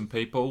surprised some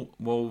people.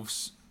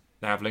 Wolves,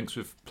 they have links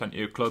with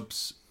plenty of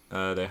clubs.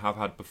 They have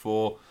had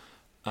before.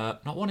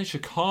 Not one in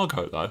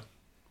Chicago, though.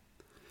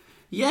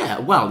 Yeah,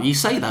 well, you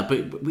say that, but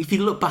if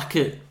you look back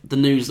at the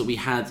news that we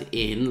had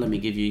let me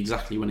give you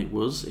exactly when it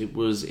was. It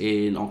was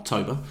in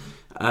October.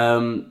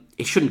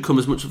 It shouldn't come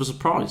as much of a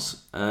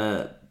surprise.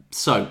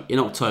 So, in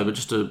October,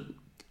 just to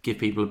give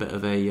people a bit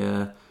of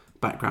a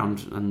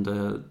background, and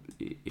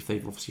if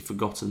they've obviously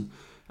forgotten,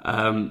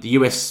 the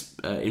US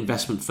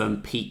investment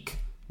firm Peak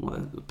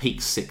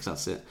 6,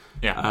 that's it.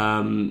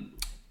 Yeah.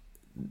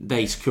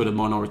 They secured a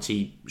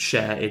minority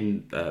share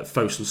in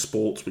Fosun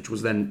Sports, which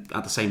was then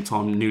at the same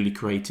time newly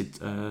created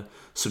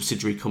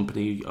subsidiary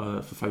company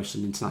for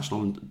Fosun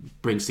International, and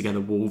brings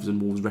together Wolves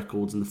and Wolves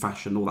Records and the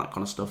fashion, all that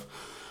kind of stuff.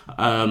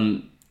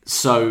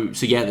 So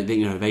yeah,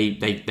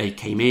 they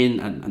came in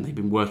and they've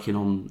been working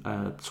on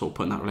sort of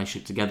putting that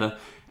relationship together.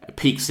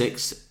 Peak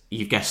 6,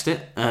 you've guessed it,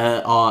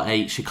 are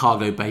a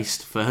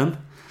Chicago-based firm.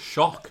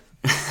 Shock.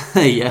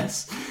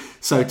 Yes.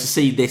 So to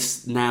see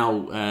this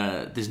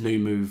now, this new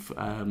move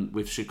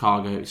with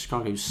Chicago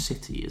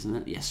City, isn't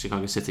it? Yes,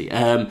 Chicago City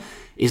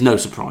is no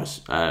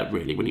surprise,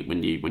 really,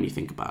 when you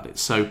think about it.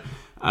 So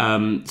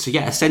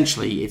yeah,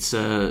 essentially, it's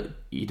a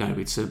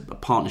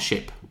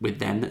partnership with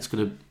them that's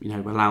going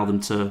to allow them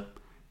to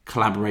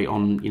collaborate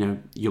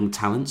on young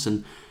talents,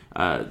 and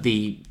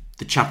the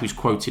chap who's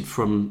quoted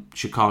from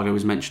Chicago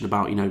has mentioned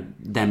about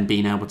them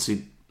being able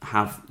to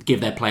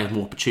give their players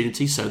more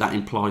opportunities. So that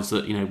implies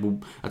that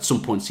we'll at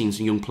some point see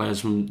some young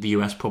players from the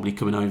US probably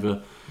coming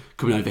over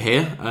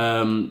here.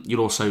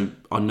 You'll also,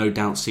 I no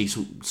doubt, see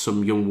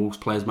some young Wolves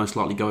players most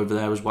likely go over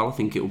there as well. I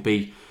think it will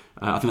be.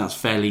 I think that's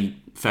fairly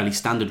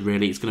standard.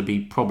 Really, it's going to be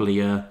probably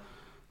a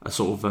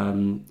sort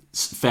of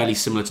fairly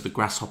similar to the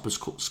Grasshoppers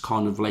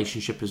kind of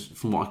relationship, as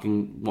from what I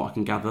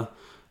can gather.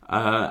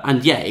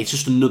 And yeah, it's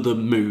just another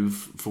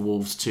move for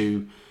Wolves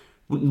to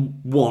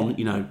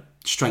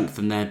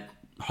strengthen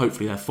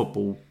hopefully their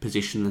football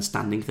position and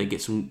standing. If they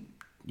get some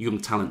young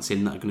talents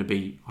in that are going to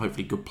be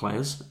hopefully good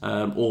players,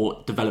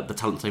 or develop the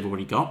talent they've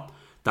already got.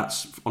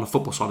 That's, on a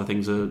football side of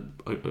things, a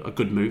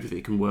good move if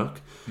it can work.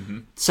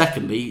 Mm-hmm.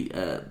 Secondly,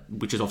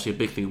 which is obviously a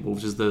big thing at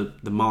Wolves, is the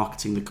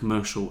marketing, the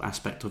commercial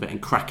aspect of it,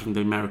 and cracking the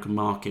American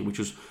market, which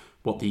was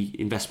what the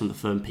investment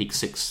firm Peak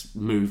 6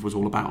 move was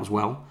all about as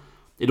well.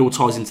 It all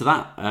ties into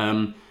that.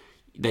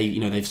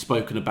 They've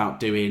spoken about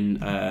doing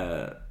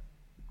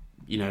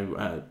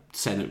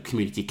setting up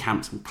community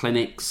camps and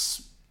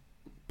clinics,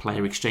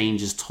 player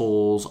exchanges,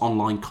 tours,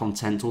 online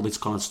content, all this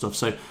kind of stuff.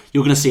 So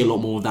you're going to see a lot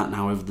more of that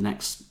now over the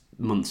next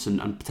months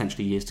and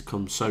potentially years to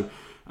come. So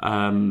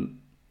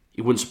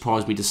it wouldn't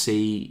surprise me to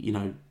see,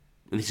 and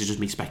this is just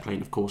me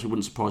speculating, of course, it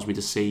wouldn't surprise me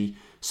to see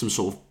some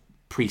sort of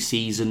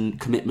pre-season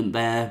commitment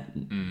there.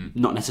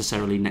 Not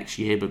necessarily next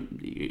year, but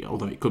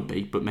although it could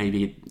be, but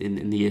maybe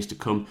in the years to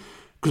come.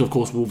 Because, of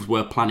course, Wolves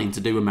were planning to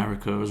do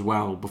America as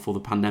well before the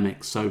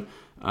pandemic. So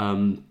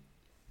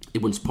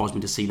it wouldn't surprise me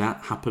to see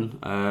that happen.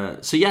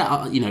 So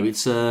yeah,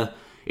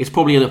 it's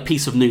probably a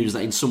piece of news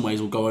that in some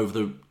ways will go under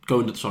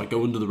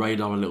the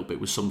radar a little bit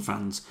with some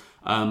fans.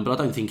 But I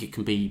don't think it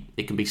can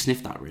be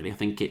sniffed at, really. I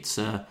think it's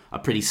a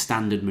pretty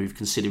standard move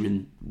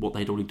considering what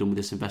they'd already done with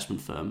this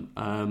investment firm,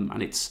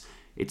 and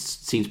it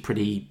seems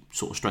pretty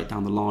sort of straight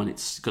down the line.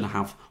 It's going to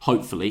have,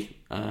 hopefully,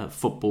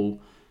 football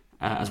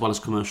as well as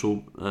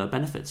commercial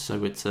benefits.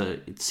 So it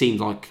seems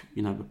like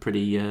a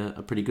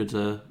pretty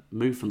good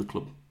move from the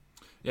club.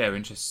 Yeah, we're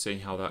interested to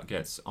see how that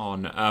gets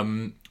on.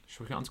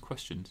 Shall we get on to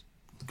questions?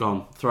 Go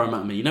on, throw them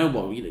at me. You know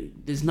what?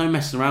 There's no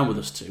messing around with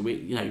us two.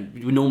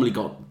 We normally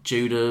got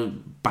Judah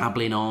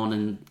babbling on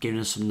and giving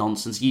us some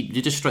nonsense.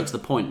 You're just straight to the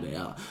point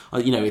there.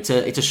 It's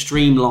a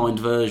streamlined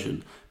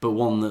version, but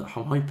one that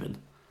I'm hoping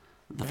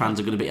the fans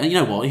are going to be. And you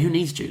know what? Who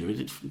needs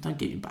Judah? Don't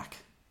give him back.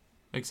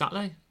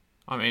 Exactly.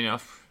 I mean, I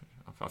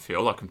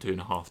feel like I'm doing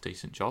a half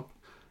decent job.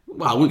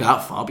 Well, I wouldn't go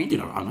that far, but you do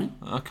know what I mean.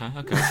 Okay.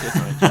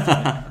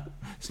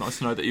 It's nice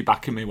to know that you're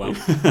backing me well.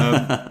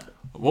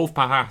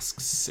 Wolfpack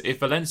asks, if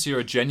Valencia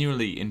are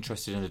genuinely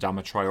interested in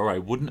Adama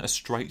Traore, wouldn't a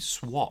straight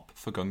swap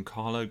for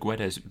Goncalo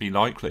Guedes be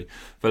likely?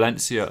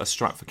 Valencia are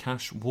strapped for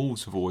cash.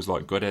 Wolves have always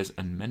liked Guedes,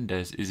 and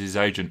Mendes is his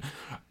agent.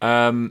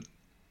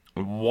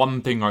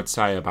 One thing I'd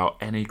say about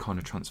any kind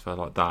of transfer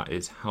like that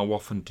is how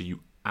often do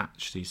you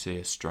actually see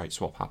a straight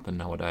swap happen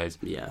nowadays?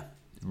 Yeah.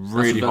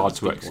 Really hard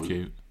to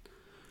execute.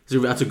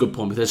 That's a good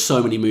point, because there's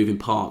so many moving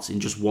parts in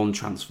just one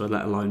transfer,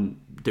 let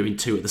alone doing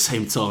two at the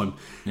same time.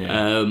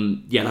 Yeah,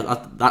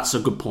 that's a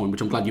good point,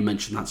 which I'm glad you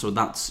mentioned that. So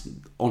that's,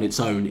 on its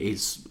own,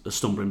 is a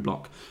stumbling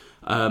block.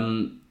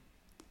 I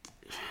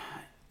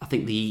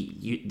think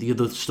the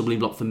other stumbling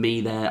block for me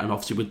there, and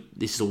obviously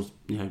this is all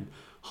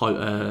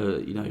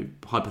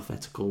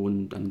hypothetical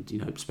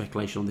and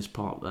speculation on this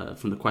part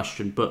from the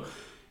question, but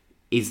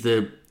does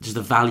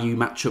the value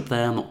match up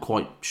there? I'm not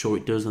quite sure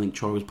it does. I think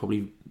Traore was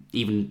probably,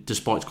 even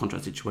despite his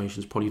contract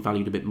situations, probably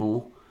valued a bit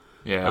more.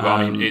 Yeah, but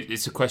I mean,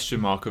 it's a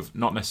question mark of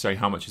not necessarily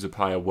how much is a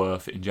player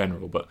worth in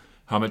general, but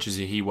how much is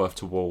he worth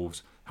to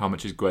Wolves? How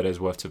much is Guedes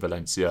worth to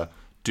Valencia?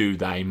 Do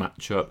they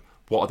match up?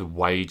 What are the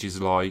wages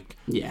like?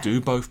 Yeah.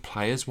 Do both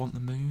players want the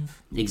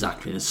move?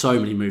 Exactly. There's so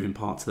many moving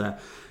parts there.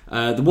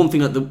 The one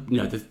thing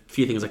the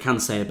few things I can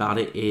say about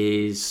it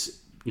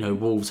is,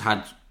 Wolves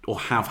had, or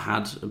have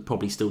had, and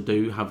probably still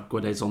do, have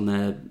Guedes on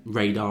their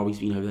radar. He's,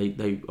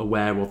 they're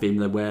aware of him.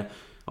 They're aware,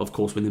 of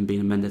course, with him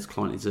being a Mendes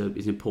client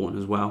is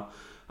important as well.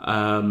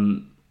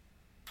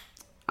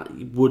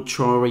 Would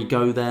Traore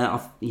go there?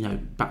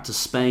 Back to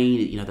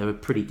Spain. They're a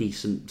pretty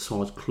decent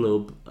sized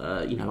club.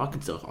 I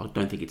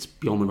don't think it's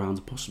beyond the realms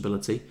of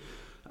possibility.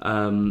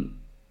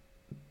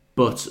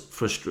 But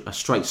for a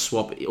straight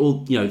swap,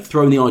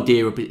 throwing the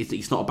idea up,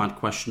 it's not a bad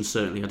question.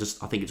 Certainly,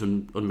 I think it's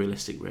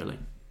unrealistic, really.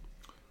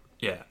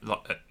 Yeah,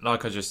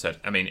 like I just said,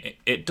 I mean,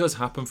 it does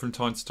happen from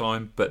time to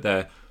time, but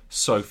they're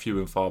so few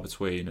and far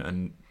between,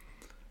 and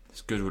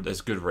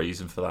there's good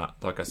reason for that.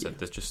 Like I said,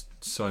 there's just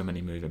so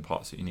many moving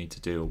parts that you need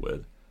to deal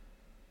with.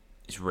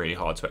 It's really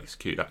hard to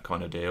execute that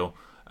kind of deal.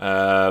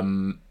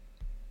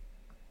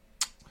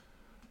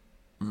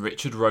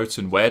 Richard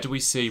Roten, where do we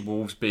see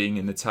Wolves being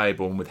in the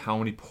table, and with how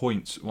many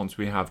points once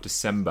we have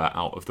December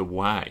out of the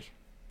way?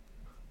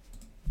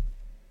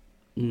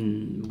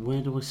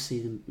 Where do I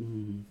see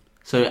them?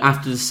 So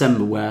after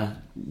December,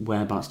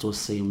 whereabouts do I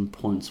see them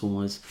points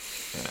wise?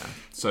 Yeah.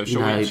 So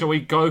shall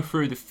we go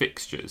through the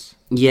fixtures?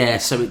 Yeah.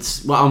 So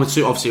it's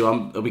obviously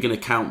are we going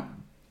to count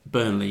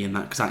Burnley in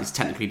that, because that is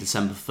technically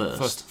December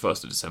 1st.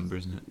 First of December,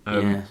 isn't it?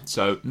 Yeah.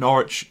 So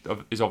Norwich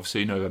is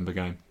obviously a November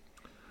game.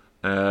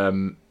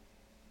 Then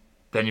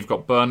you've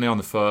got Burnley on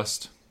the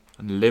 1st,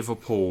 and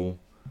Liverpool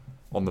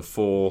on the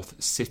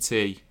 4th.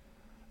 City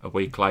a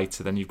week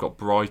later. Then you've got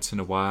Brighton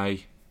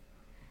away,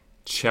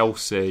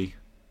 Chelsea,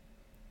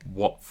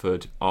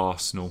 Watford,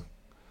 Arsenal.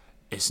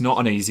 It's not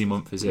an easy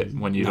month, is it?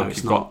 When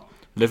you've got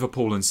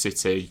Liverpool and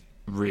City,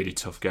 really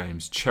tough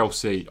games.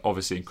 Chelsea,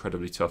 obviously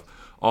incredibly tough.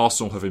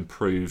 Arsenal have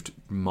improved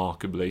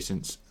remarkably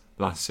since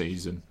last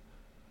season.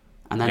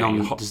 And then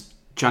on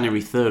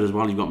January 3rd as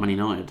well, you've got Man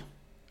United.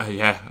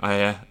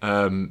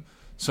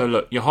 So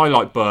look, you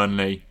highlight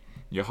Burnley,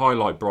 you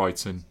highlight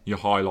Brighton, you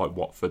highlight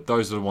Watford.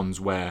 Those are the ones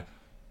where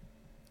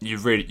you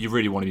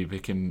really want to be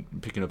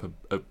picking up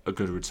a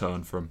good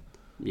return from.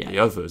 Yeah. The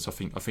others, I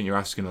think you're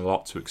asking a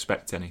lot to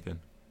expect anything.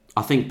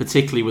 I think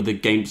particularly with the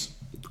games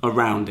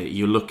around it,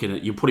 you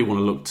probably want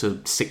to look to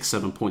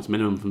 6-7 points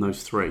minimum from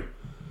those three.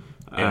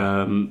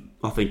 Yeah.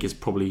 I think it's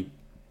probably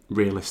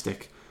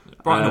realistic.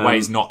 Brighton away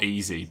is not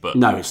easy, but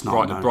no, it's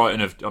not.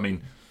 Brighton have. I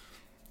mean,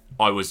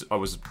 I was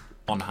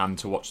on hand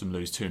to watch them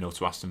lose 2-0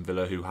 to Aston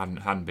Villa, who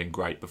hadn't been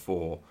great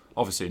before.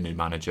 Obviously, a new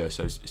manager,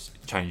 so it's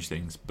changed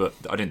things, but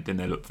I didn't think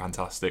they looked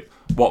fantastic.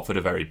 Watford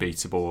are very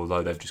beatable,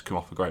 although they've just come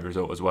off a great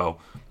result as well.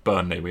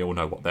 Burnley, we all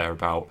know what they're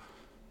about.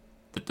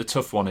 The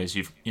tough one is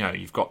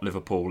you've got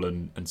Liverpool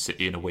and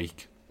City in a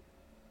week.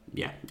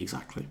 Yeah,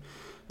 exactly.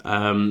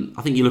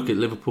 I think you look at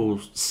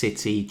Liverpool,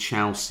 City,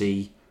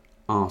 Chelsea,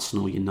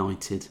 Arsenal,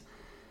 United.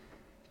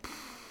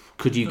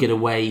 Could you get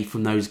away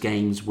from those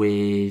games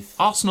with...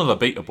 Arsenal are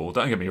beatable,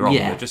 don't get me wrong.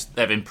 Yeah.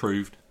 They've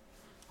improved.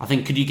 I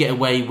think, could you get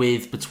away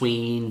with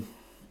between...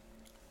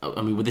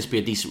 I mean, would this be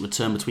a decent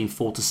return between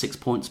 4 to 6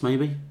 points,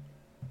 maybe,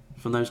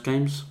 from those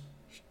games?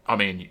 I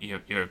mean,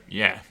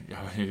 yeah,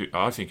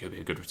 I think it'd be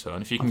a good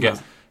return if you can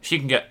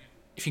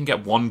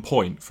get 1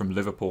 point from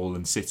Liverpool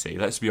and City.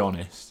 Let's be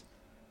honest.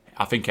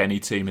 I think any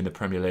team in the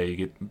Premier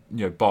League,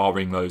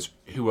 barring those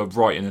who are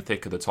right in the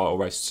thick of the title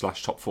race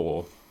 / top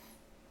 4.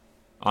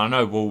 I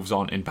know Wolves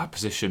aren't in bad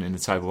position in the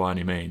table by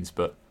any means,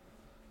 but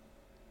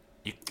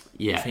I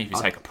think if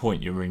you take a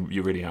point, you're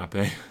really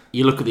happy.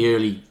 You look at the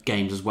early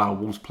games as well.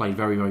 Wolves played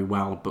very, very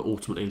well, but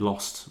ultimately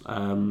lost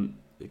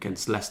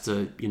against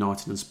Leicester,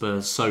 United, and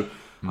Spurs. So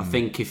I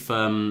think if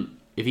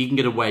you can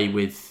get away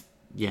with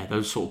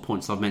those sort of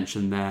points I've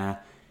mentioned there,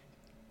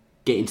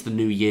 get into the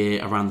new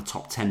year around the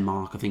top 10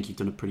 mark, I think you've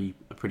done a pretty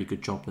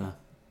good job there.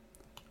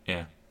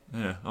 Yeah,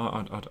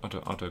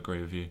 I'd agree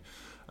with you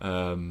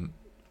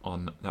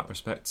on that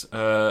respect.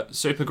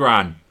 Super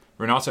Gran,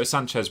 Renato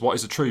Sanchez, what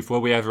is the truth? Were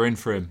we ever in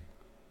for him?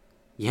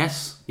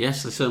 Yes, they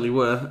certainly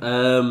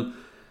were.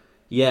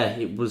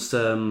 It was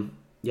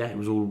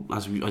all,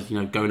 as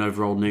going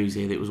over old news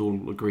here, it was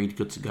all agreed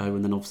good to go,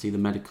 and then obviously the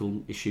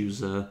medical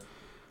issues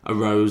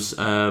arose,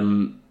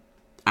 and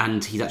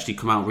he's actually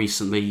come out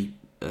recently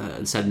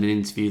and said in an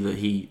interview that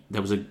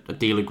there was a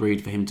deal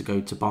agreed for him to go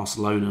to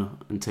Barcelona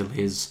until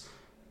his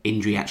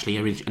injury actually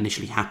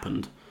initially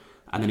happened,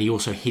 and then he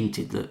also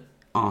hinted that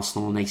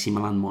Arsenal and AC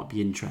Milan might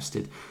be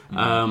interested.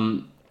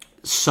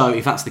 So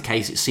if that's the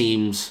case, it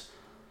seems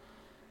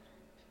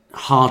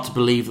hard to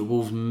believe that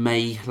Wolves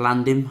may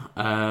land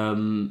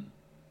him.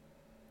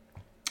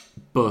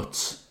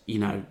 But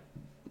him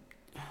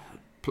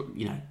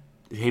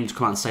to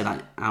come out and say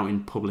that out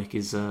in public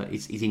is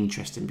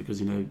interesting,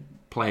 because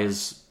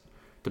players,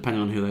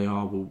 depending on who they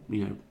are,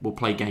 will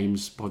play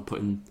games by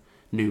putting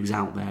news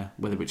out there,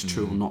 whether it's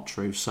true or not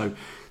true. So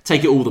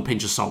take it all with a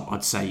pinch of salt,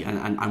 I'd say,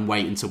 and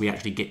wait until we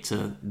actually get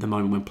to the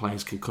moment when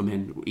players can come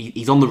in.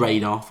 He's on the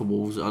radar for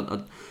Wolves.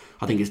 I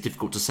think it's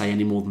difficult to say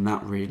any more than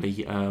that,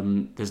 really.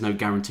 There's no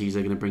guarantees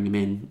they're going to bring him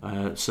in,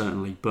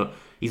 certainly, but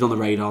he's on the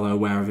radar. They're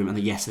aware of him, and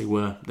yes, they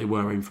were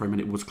in for him,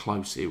 and it was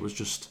close. It was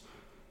just,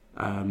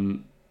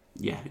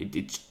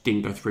 it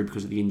didn't go through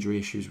because of the injury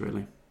issues,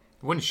 really.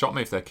 It wouldn't shock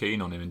me if they're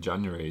keen on him in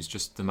January. It's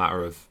just a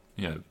matter of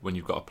when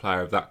you've got a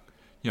player of that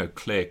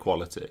clear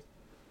quality.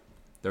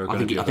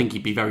 I think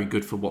he'd be very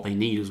good for what they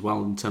need as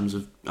well, in terms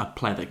of a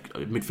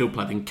midfield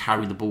player that can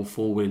carry the ball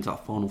forward into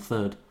that final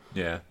third.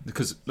 Yeah,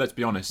 because let's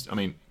be honest. I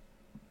mean,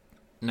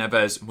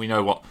 Neves, we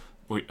know what.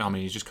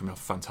 He's just coming off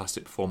a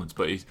fantastic performance,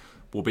 but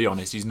we'll be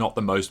honest, he's not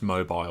the most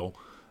mobile.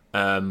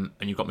 And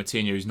you've got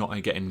Moutinho, who's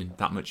not getting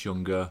that much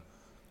younger.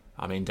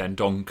 I mean,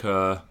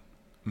 Dendoncker.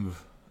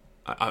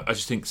 I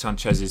just think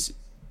Sanchez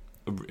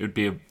would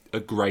be a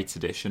great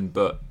addition,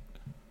 but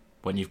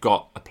when you've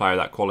got a player of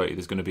that quality,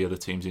 there's going to be other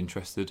teams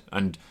interested,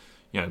 and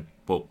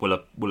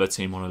will a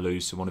team want to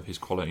lose to one of his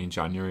quality in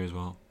January as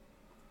well?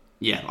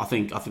 Yeah, I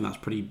think that's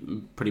pretty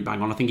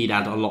bang on. I think he'd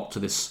add a lot to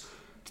this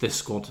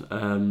squad.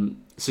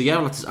 So yeah,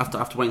 we'll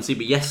have to wait and see.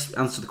 But yes,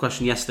 answer the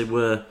question. Yes, they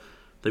were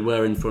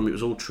in for him. It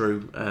was all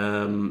true.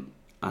 It'd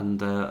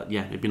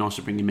be nice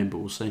to bring him in, but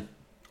we'll see.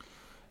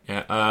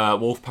 Yeah,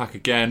 Wolfpack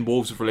again.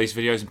 Wolves have released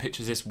videos and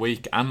pictures this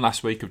week and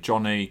last week of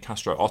Johnny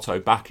Castro Otto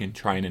back in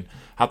training.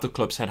 Have the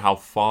club said how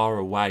far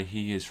away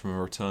he is from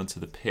a return to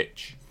the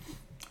pitch?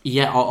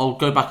 Yeah, I'll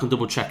go back and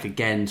double check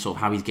again, sort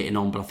of how he's getting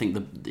on. But I think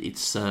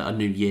it's a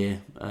new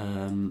year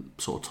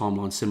sort of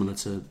timeline similar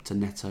to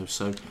Neto.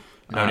 So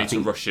no need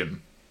to rush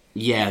him.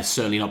 Yeah,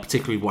 certainly not.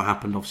 Particularly what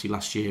happened obviously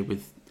last year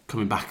with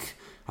coming back.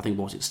 I think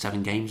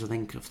 7 games. I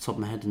think off the top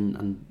of my head,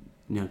 and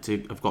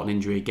to have got an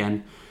injury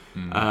again.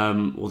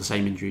 Or the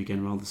same injury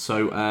again, rather.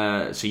 So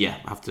yeah,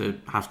 have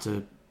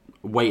to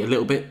wait a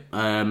little bit.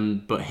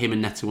 But him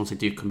and Neto, once they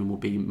do come in, will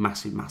be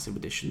massive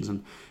additions.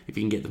 And if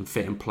you can get them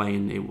fit and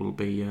playing, it will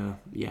be a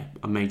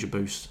major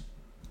boost.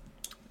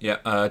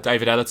 Yeah,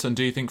 David Ellerton,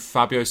 do you think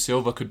Fabio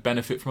Silva could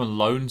benefit from a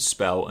loan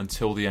spell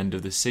until the end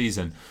of the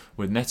season?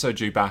 With Neto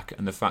due back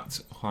and the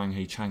fact Hwang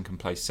Hee-chan can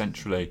play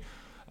centrally,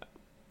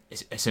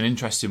 it's an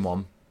interesting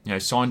one.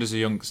 Signed as a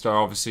youngster,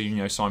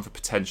 obviously, signed for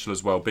potential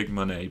as well, big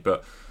money,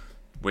 but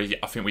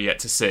I think we're yet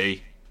to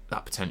see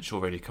that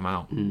potential really come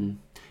out.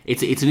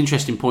 It's an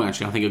interesting point,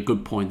 actually. I think a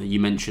good point that you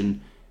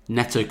mentioned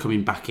Neto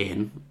coming back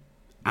in,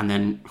 and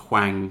then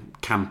Hwang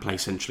can play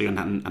centrally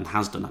and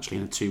has done actually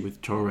in a 2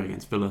 with Traore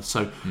against Villa.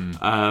 So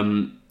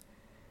I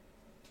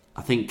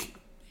think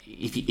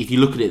if you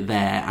look at it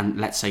there, and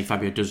let's say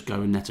Fabio does go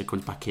and Neto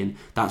comes back in,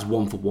 that's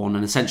 1 for 1,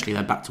 and essentially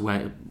they're back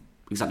to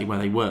exactly where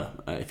they were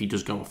if he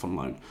does go off on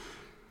loan.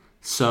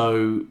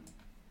 So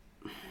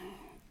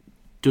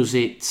does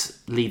it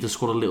leave the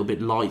squad a little bit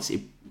light?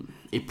 It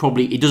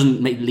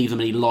doesn't leave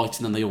them any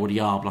lighter than they already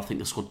are, but I think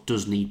the squad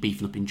does need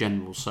beefing up in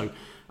general. So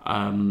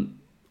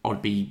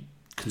I'd be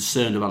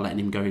concerned about letting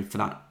him go in for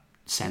that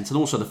sense, and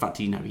also the fact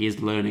he is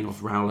learning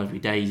off Raul every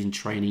day. He's in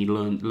training,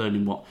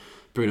 learning what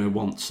Bruno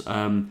wants.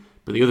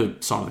 But the other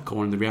side of the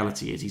coin, the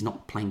reality is he's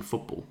not playing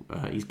football.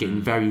 He's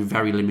getting very,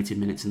 very limited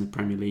minutes in the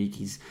Premier League.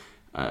 He's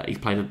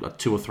played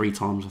 2 or 3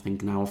 times, I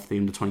think, now off the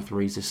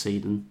under-23s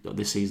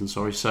this season.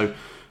 So,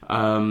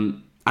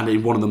 and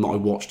in one of them that I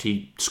watched,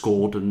 he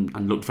scored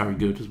and looked very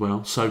good as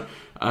well. So,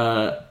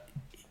 I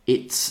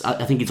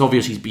think it's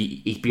obvious he's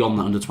beyond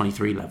that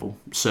under-23 level,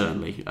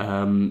 certainly.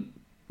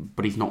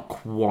 But he's not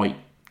quite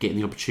getting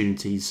the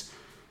opportunities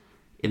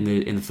in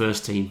the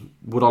first team.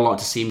 Would I like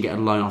to see him get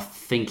a loan? I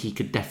think he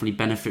could definitely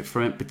benefit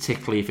from it,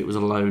 particularly if it was a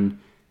loan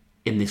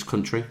in this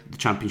country, the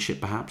Championship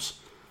perhaps.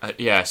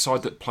 A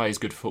side that plays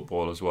good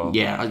football as well.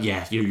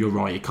 Yeah, you're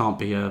right. It can't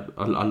be a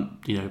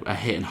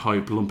hit and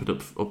hope, lump it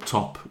up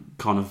top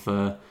kind of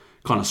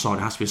side.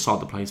 It has to be a side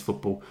that plays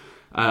football.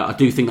 I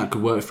do think that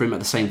could work for him. At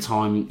the same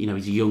time,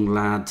 he's a young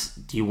lad.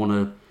 Do you want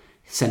to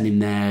send him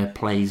there,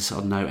 plays,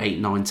 8,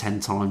 9, 10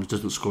 times,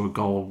 doesn't score a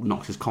goal,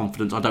 knocks his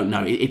confidence? I don't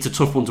know. It's a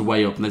tough one to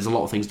weigh up, and there's a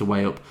lot of things to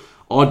weigh up.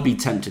 I'd be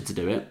tempted to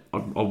do it.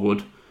 I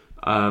would.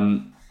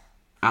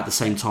 At the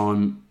same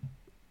time,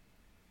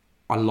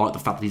 I like the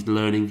fact that he's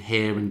learning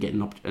here and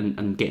getting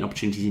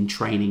opportunities in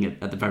training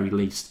at the very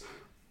least.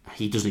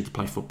 He does need to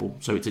play football,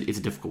 so it's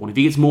a difficult one. If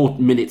he gets more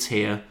minutes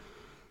here,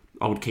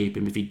 I would keep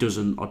him. If he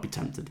doesn't, I'd be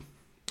tempted.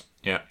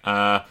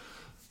 Yeah.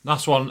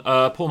 Last one,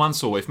 Paul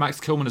Mansell. If Max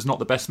Kilman is not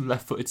the best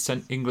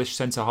left-footed English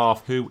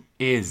centre-half, who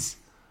is?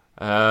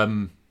 Go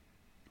on.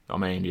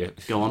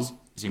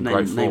 He's in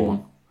great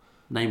form.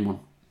 Name one.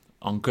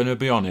 I'm going to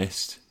be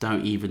honest.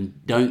 Don't even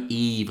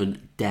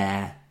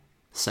dare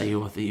say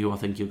who I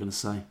think you're going to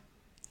say.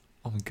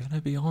 I'm going to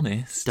be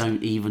honest.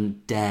 Don't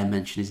even dare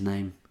mention his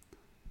name.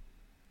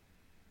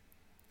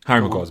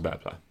 Harry Maguire's a better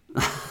player.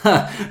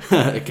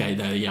 Okay,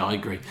 no, yeah, I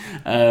agree.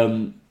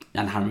 And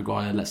Harry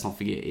Maguire, let's not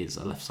forget, is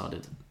a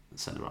left-sided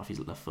centre-half. He's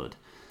left-footed.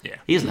 Yeah.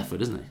 He is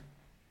left-footed, isn't he?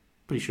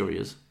 Pretty sure he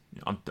is.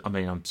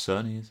 I'm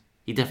certain he is.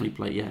 He definitely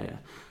played, yeah.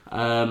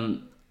 I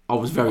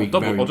was I'll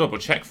double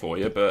check for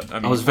you, but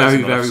I was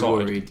very, very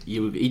worried.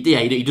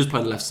 He does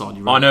play the left side.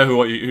 Right. I know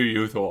who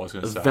you thought I was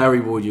going to say. I was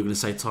very worried you were going to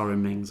say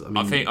Tyrone Mings.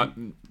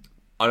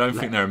 I don't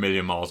think they're a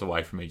million miles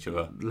away from each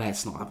other.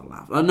 Let's not have a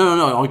laugh.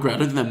 No, I agree. I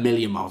don't think they're a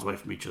million miles away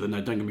from each other. No,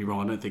 don't get me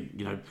wrong. I don't think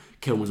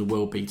Kilman's a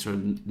world beater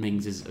and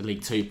Mings is a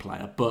League 2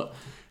 player. But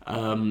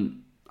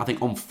I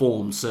think on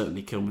form,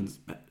 certainly Kilman's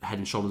head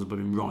and shoulders above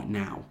him right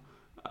now.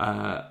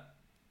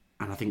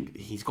 And I think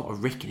he's got a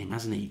rick in him,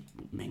 hasn't he,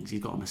 Mings?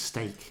 He's got a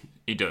mistake.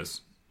 He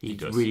does. He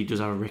really does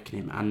have a rick in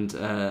him.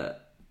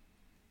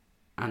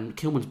 And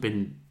Kilman's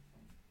been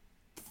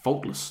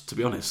faultless, to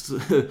be honest,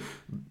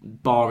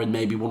 barring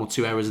maybe 1 or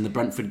 2 errors in the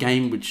Brentford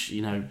game, which,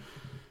 Harry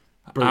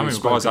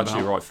Maguire's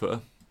actually a right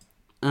footer.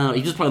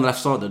 He just plays on the left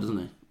side though, doesn't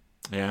he?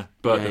 Yeah,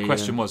 but the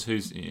question was,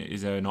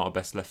 is there not a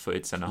best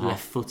left-footed centre-half?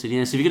 Left-footed,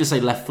 yeah. So if you're going to say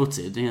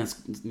left-footed,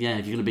 if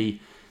you're going to be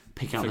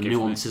picking out the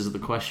nuances of the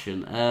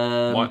question.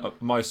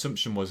 My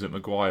assumption was that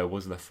Maguire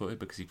was left-footed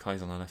because he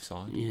plays on the left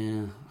side.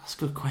 Yeah, that's a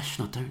good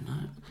question. I don't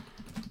know.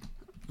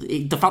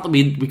 The fact that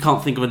we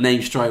can't think of a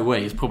name straight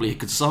away is probably a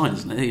good sign,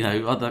 isn't it?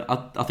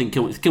 I think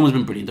Kilman's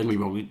been brilliant. Don't get me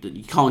wrong.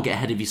 You can't get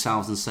ahead of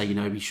yourselves and say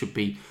he should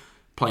be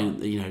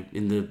playing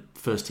in the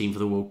first team for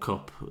the World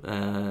Cup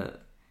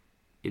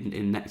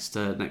in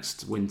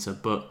next winter.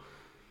 But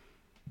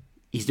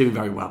he's doing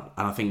very well,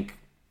 and I think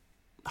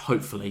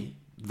hopefully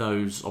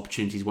those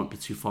opportunities won't be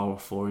too far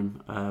off for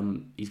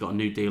him. He's got a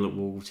new deal at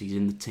Wolves. He's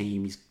in the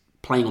team. He's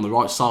playing on the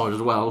right side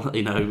as well.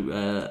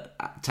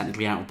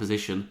 Technically out of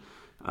position.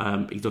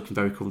 He's looking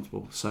very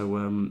comfortable.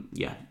 So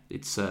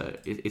it's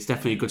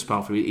definitely a good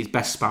spell for him. His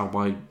best spell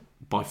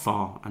by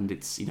far, and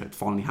it's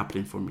finally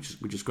happening for him,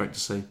 which is great to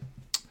see.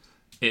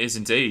 It is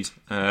indeed.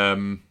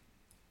 Who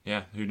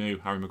knew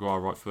Harry Maguire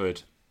right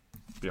footed?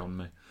 Beyond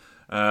me.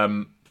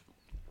 Right,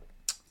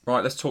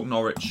 let's talk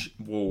Norwich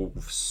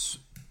Wolves.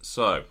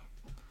 So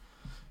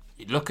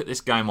you look at this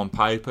game on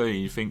paper and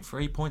you think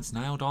 3 points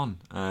nailed on.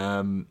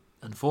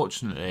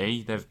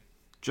 Unfortunately, they've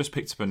just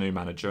picked up a new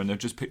manager and they've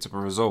just picked up a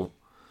result.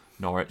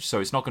 Norwich, so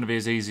it's not going to be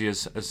as easy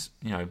as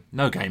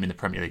no game in the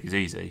Premier League is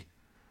easy,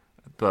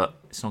 but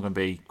it's not going to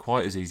be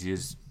quite as easy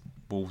as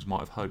Wolves might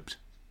have hoped.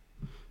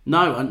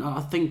 No, and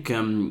I think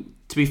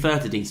to be fair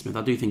to Dean Smith,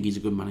 I do think he's a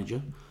good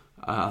manager.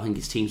 I think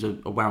his teams are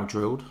well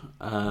drilled.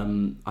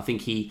 I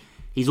think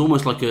he's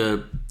almost like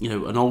an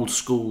old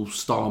school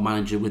style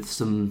manager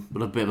with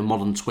a bit of a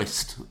modern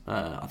twist.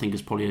 I think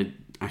is probably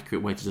an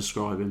accurate way to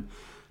describe him.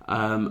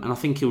 And I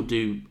think he'll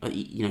do.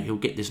 He'll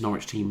get this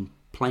Norwich team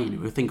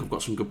playing. I think I've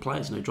got some good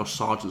players. Josh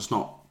Sargent's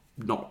not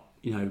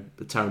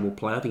a terrible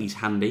player. I think he's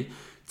handy.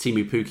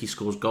 Timu Pukki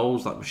scores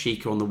goals. Like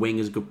Rashika on the wing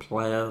is a good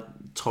player.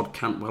 Todd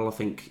Cantwell, I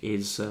think,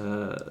 is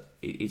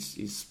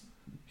he's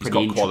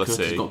got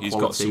quality. He's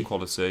got some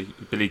quality.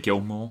 Billy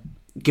Gilmore,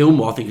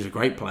 I think, is a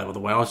great player. By the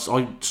way, I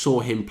saw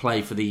him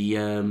play for the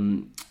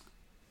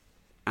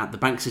at the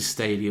Banks's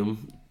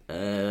Stadium,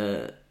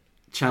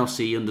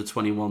 Chelsea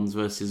under-21s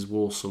versus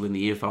Walsall in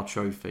the EFL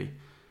Trophy.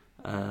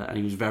 And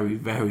he was very,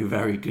 very,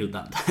 very good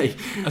that day.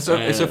 It's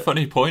a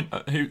funny point.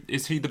 Who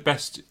is he the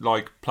best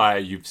player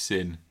you've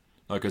seen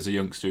Like as a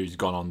youngster who's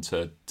gone on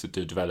to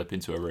develop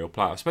into a real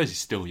player. I suppose he's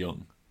still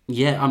young.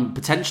 Yeah,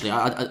 potentially.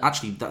 I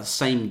actually, that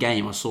same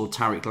game, I saw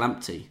Tariq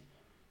Lamptey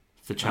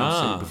for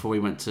Chelsea before he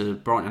went to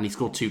Brighton, and he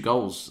scored 2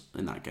 goals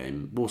in that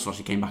game. Walsall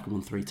actually came back and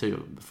won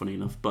 3-2, funny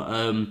enough.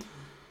 But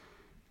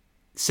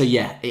so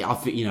yeah, I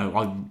think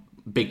I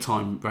big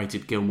time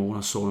rated Gilmour when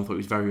I saw him. I thought he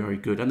was very, very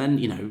good. And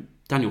then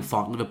Daniel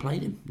Farke never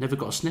played him, never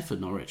got a sniff at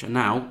Norwich, and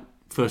now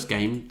first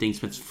game, Dean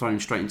Smith's thrown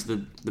straight into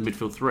the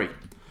midfield 3,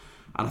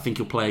 and I think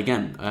he'll play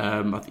again.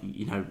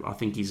 I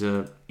think he's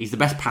the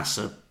best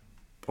passer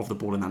of the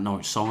ball in that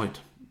Norwich side,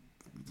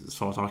 as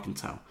far as I can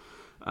tell.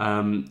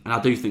 And I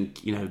do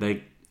think,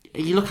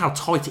 you look how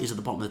tight it is at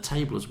the bottom of the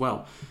table as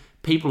well.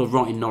 People are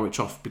writing Norwich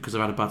off because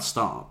they've had a bad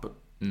start, but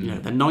they're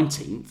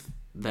 19th.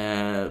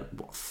 They're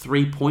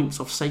 3 points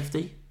off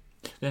safety.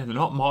 Yeah, they're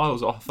not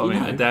miles off. I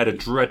mean, they had a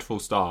dreadful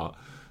start.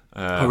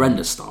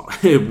 Horrendous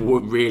start.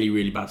 Really,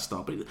 really bad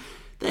start. But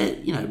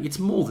it's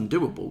more than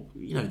doable.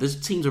 There's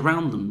teams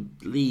around them,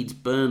 Leeds,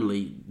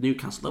 Burnley,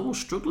 Newcastle, they're all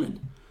struggling.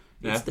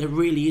 There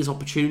really is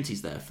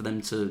opportunities there for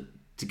them to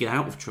get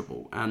out of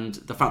trouble. And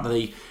the fact that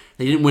they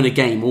didn't win a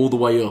game all the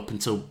way up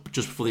until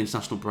just before the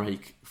international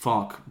break,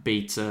 Farke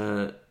beat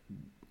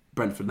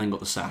Brentford and then got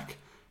the sack.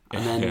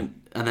 And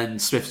then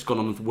Smith's gone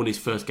on and won his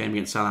first game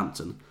against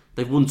Southampton.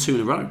 They've won 2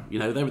 in a row.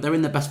 They're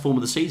in their best form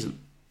of the season.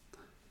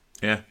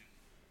 Yeah.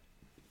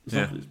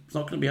 It's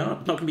not going to be hard.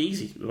 It's not going to be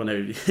easy. Well,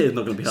 no, it's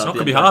not going to be hard. It's not going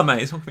to be hard,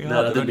 mate. It's not going to be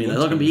hard. No, it's not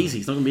going to be easy.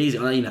 It's not going to be easy.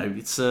 And,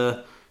 it's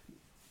as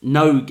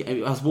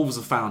Wolves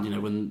have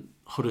found, when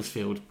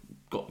Huddersfield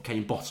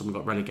came bottom and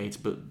got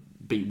relegated, but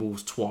beat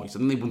Wolves twice. I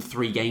think they won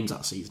 3 games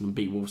that season and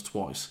beat Wolves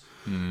twice.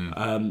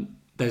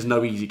 There's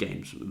no easy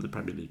games in the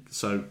Premier League,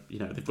 so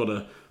they've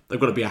got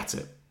to be at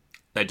it.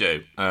 They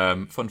do.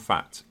 Fun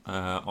fact: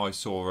 I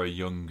saw a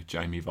young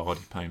Jamie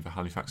Vardy playing for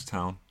Halifax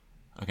Town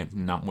against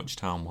Nantwich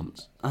Town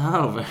once.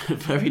 Oh,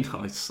 very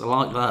nice. I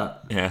like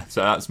that. Yeah,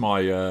 so that's my.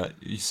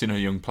 You've seen a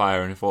young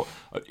player, and I thought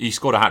he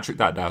scored a hat trick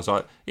that day. I was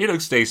like, he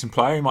looks a decent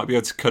player. He might be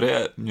able to cut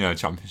it at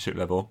Championship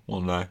level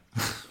one day.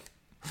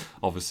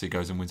 Obviously,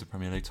 goes and wins a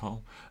Premier League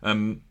title.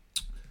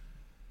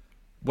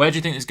 Where do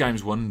you think this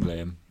game's won,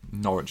 Liam?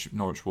 Norwich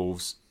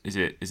Wolves. Is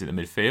it the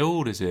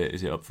midfield? Is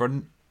it up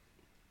front?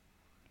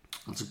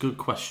 That's a good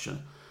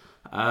question.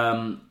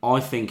 I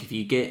think if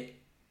you get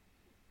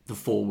the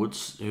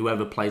forwards,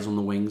 whoever plays on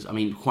the wings, I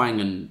mean, Hwang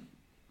and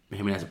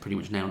Jimenez are pretty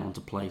much nailed on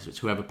to play, so it's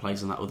whoever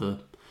plays in that other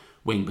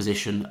wing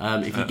position.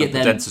 If you get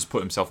them, Podence has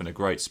put himself in a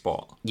great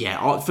spot.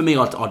 Yeah, for me,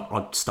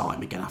 I'd start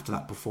him again after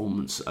that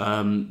performance.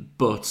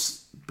 But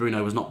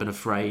Bruno has not been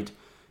afraid,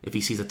 if he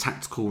sees a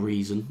tactical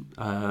reason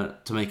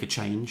to make a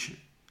change,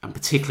 and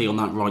particularly on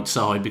that right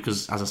side,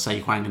 because as I say,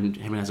 Hwang and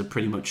Jimenez are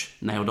pretty much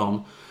nailed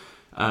on.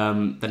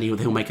 Then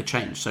he'll make a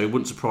change. So it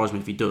wouldn't surprise me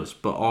if he does.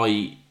 But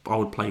I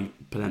would play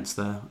Podence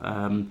there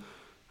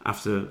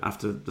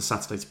after the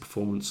Saturday's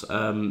performance.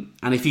 And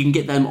if you can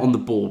get them on the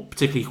ball,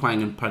 particularly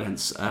Hwang and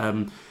Podence,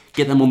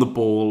 get them on the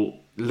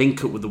ball,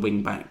 link up with the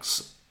wing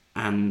backs,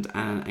 and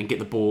get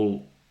the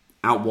ball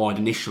out wide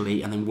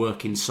initially, and then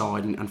work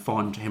inside and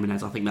find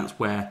Jimenez. I think that's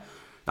where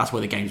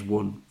the game's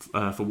won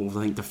for Wolves.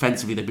 I think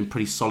defensively they've been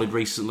pretty solid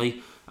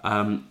recently,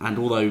 and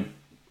although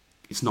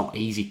it's not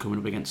easy coming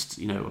up against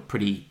a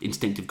pretty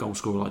instinctive goal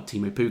scorer like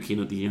Timo Pukki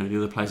and the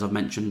other players I've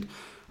mentioned.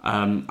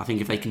 I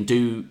think if they can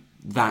do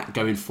that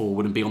going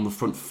forward and be on the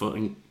front foot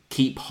and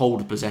keep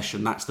hold of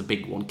possession, that's the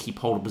big one. Keep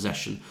hold of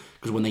possession,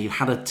 because when they've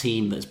had a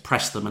team that's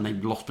pressed them and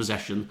they've lost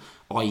possession,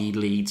 i.e.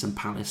 Leeds and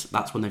Palace,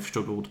 that's when they've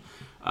struggled.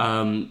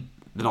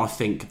 Then I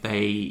think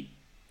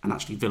and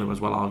actually Villa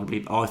as well,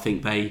 arguably, I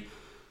think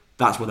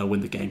that's where they'll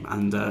win the game.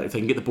 And if they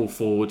can get the ball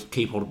forward,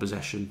 keep hold of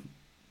possession,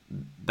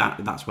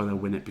 that's where they'll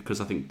win it,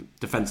 because I think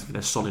defensively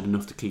they're solid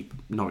enough to keep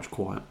Norwich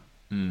quiet.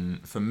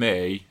 For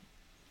me,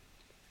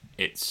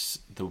 it's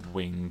the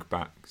wing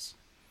backs.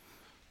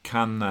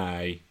 Can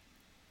they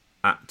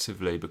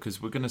actively,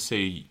 because we're going to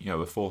see a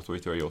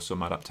 4-3-3 or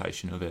some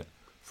adaptation of it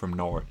from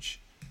Norwich,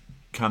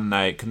 can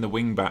the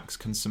wing backs,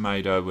 can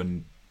Semedo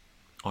and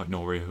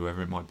Aït-Nouri,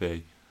 whoever it might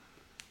be,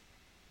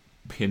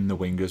 pin the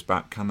wingers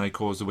back? Can they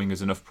cause the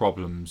wingers enough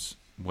problems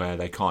where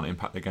they can't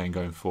impact the game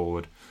going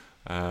forward?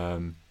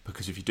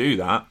 Because if you do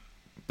that,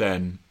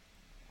 then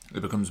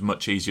it becomes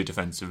much easier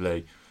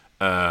defensively,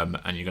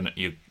 and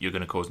you're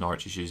gonna cause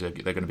Norwich issues. They're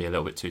going to be a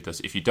little bit toothless.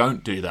 If you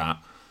don't do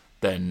that,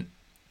 then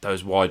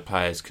those wide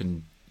players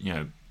can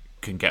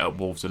get up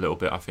Wolves a little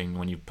bit. I think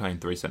when you're playing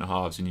 3 centre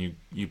halves and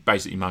you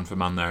basically man for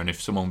man there, and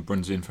if someone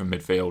runs in from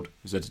midfield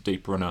who's a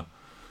deep runner,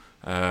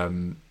 a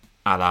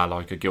la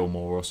like a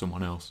Gilmour or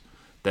someone else,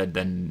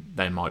 then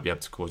they might be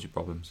able to cause you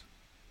problems.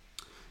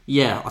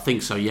 Yeah, I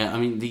think so. Yeah, I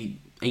mean the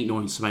Aït-Nouri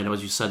and Semedo,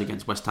 as you said,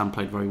 against West Ham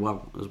played very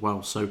well as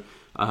well. So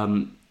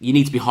you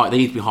need to be high. They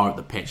need to be higher at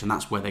the pitch, and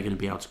that's where they're going to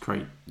be able to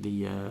create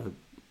the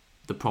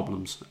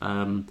problems.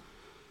 And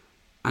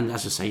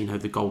as I say,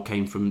 the goal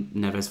came from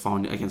Neves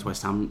finding against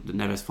West Ham.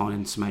 Neves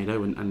finding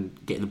Semedo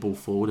and getting the ball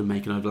forward and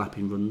making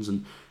overlapping runs.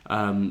 And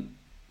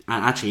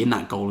actually, in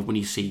that goal, when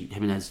you see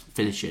Jimenez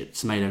finish it,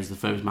 Semedo is the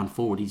furthest man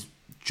forward. He's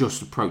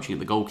just approaching at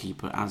the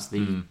goalkeeper as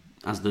the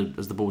as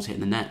the ball's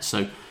hitting the net.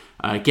 So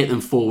get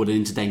them forward and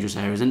into dangerous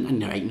areas.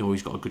 And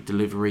Aït-Nouri's got a good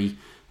delivery.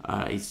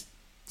 His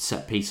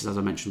set pieces, as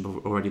I mentioned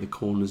already, the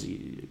corners,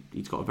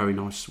 he's got a very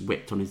nice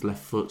whip on his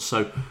left foot.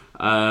 So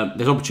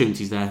there's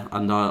opportunities there,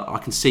 and I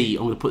can see.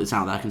 I'm going to put this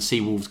out there. I can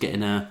see Wolves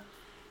getting a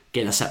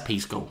set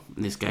piece goal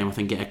in this game. I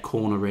think get a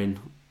corner in.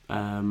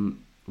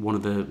 One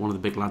of the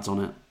big lads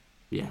on it.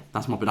 Yeah,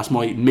 that's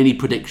my mini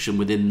prediction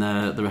within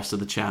the rest of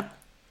the chat.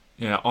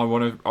 Yeah, I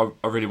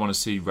really want to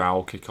see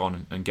Raul kick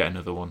on and get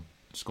another one,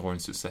 scoring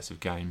successive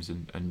games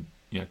and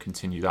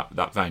continue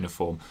that vein of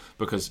form,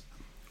 because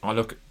I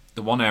look at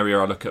the one area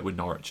I look at with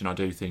Norwich and I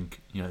do think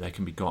they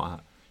can be got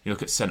at. You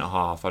look at centre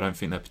half, I don't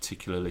think they're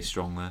particularly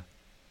strong there.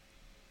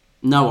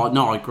 No,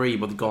 I agree.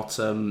 But they got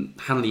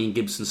Hanley and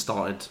Gibson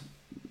started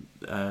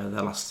their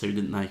last two,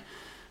 didn't they?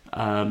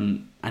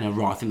 And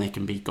I think they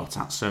can be got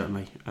at,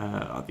 certainly.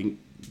 I think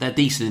they're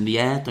decent in the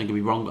air, don't get me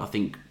wrong, but I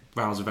think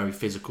Raul's a very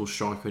physical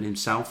striker in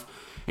himself.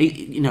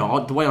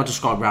 The way I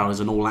describe Raul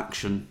as an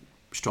all-action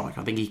striker,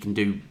 I think he can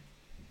do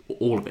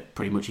all of it,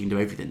 pretty much. He can do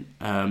everything.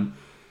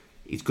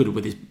 He's good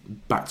with his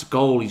back to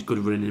goal, he's good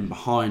running in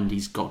behind,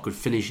 he's got good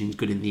finishing, he's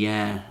good in the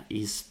air,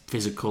 he's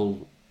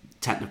physical,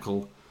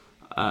 technical.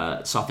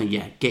 So I think,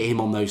 get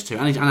him on those two.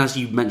 And as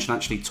you mentioned,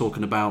 actually,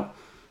 talking about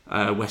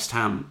West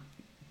Ham,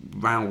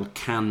 Raul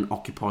can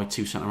occupy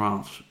two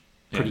centre-halves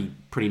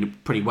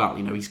pretty well.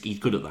 He's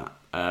good at that.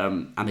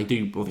 And they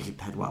do,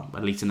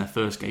 at least in their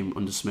first game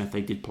under Smith,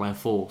 they did play a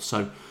 4.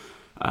 So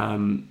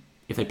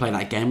if they play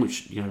that again,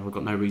 which I've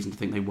got no reason to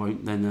think they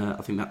won't, then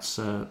I think that's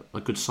a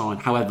good sign.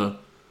 However,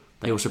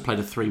 they also played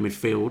a 3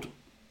 midfield.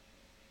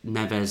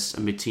 Neves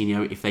and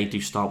Moutinho, if they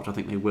do start, which I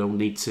think they will,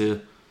 need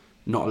to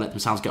not let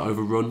themselves get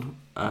overrun.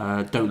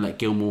 Don't let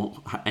Gilmour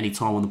any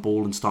time on the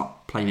ball and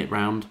start playing it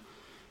round.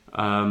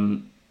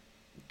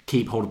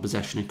 Keep hold of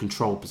possession and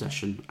control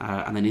possession,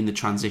 and then in the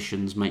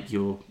transitions make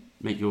your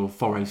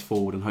forays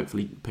forward and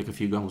hopefully pick a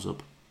few goals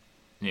up.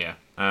 Yeah.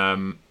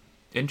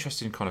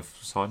 Interesting kind of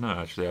side note,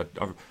 actually. I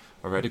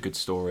read a good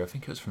story, I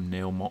think it was from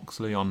Neil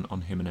Moxley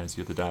on Jimenez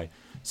the other day,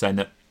 saying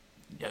that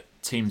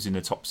teams in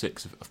the top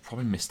 6 have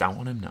probably missed out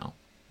on him now.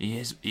 He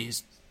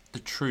is the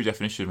true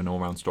definition of an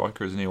all-round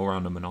striker, isn't he?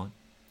 All-round number 9.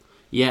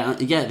 Yeah,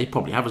 they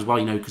probably have as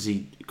well, because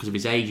of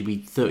his age. He'll be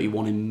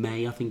 31 in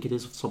May, I think it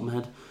is, off the top of my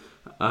head.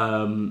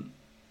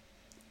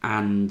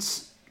 And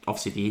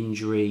obviously the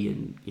injury,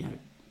 and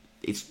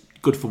it's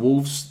good for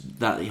Wolves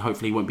that he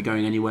hopefully won't be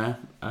going anywhere.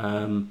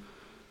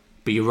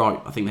 But you're right,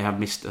 I think they have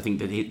missed. I think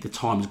that the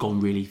time has gone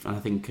really, and I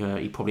think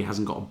he probably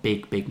hasn't got a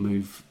big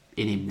move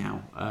in him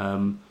now.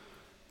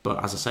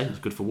 But as I say, it's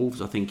good for Wolves.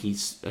 I think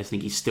he's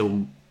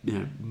still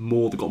got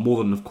more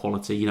than enough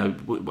quality.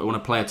 When a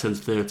player turns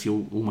 30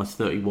 or almost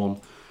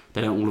 31,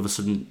 they don't all of a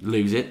sudden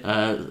lose it.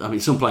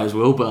 Some players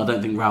will, but I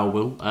don't think Raul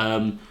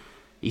will.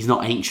 He's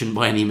not ancient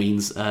by any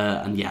means,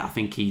 and I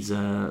think he's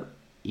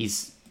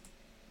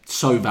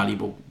so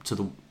valuable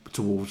to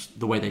Wolves,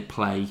 the way they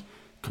play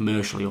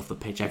commercially off the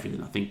pitch,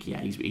 everything. I think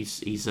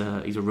he's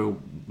a real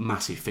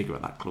massive figure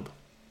at that club.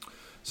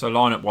 So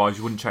lineup wise,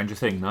 you wouldn't change a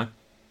thing, no?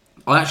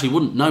 I actually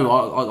wouldn't. No,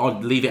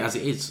 I'd leave it as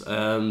it is.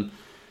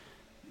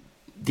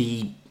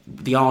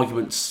 The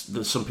arguments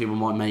that some people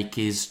might make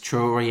is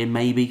Traoré in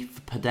maybe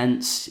for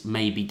Podence,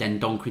 maybe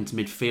Dendoncker into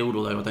midfield,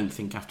 although I don't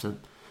think after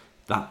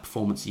that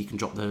performance you can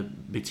drop the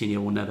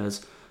Moutinho or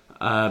Neves.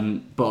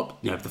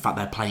 But the fact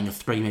they're playing a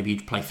 3, maybe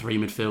you'd play 3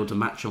 midfield to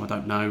match them, I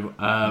don't know.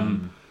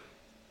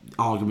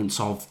 Arguments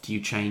of, do you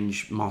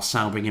change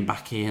Marcel, bring him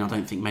back in? I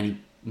don't think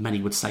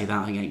many would say that.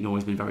 I think Aït-Nouri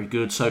has been very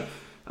good. So,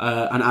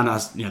 and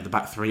as the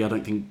back 3, I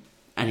don't think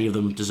any of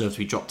them deserve to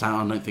be dropped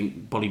out. I don't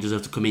think Bolly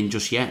deserves to come in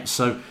just yet.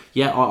 So,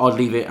 I'd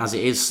leave it as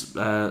it is.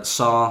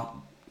 Sarr,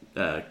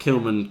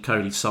 Kilman,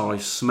 Cody,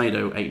 Saiss,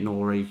 Semedo,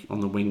 Aït-Nouri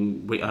on the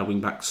wing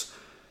backs,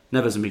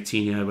 Neves and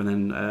Moutinho, and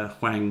then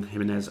Hwang,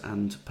 Jimenez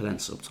and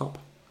Podence up top.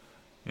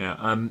 Yeah.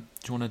 Do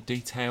you want to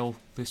detail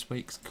this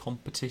week's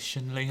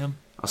competition, Liam?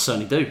 I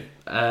certainly do.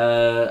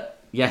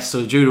 Yes,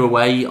 so Judah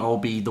away, I'll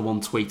be the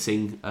one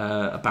tweeting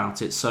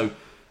about it. So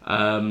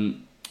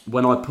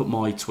when I put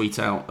my tweet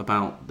out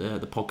about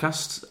the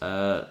podcast,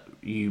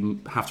 you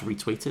have to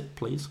retweet it,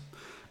 please.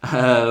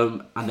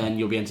 And then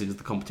you'll be entered into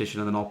the competition,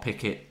 and then I'll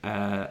pick it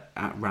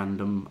at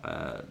random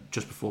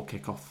just before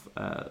kick-off.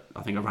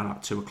 I think around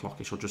about 2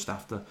 o'clock-ish or just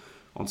after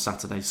on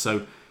Saturday.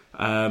 So,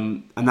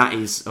 and that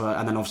is,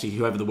 and then obviously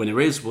whoever the winner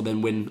is will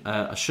then win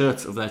a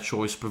shirt of their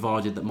choice,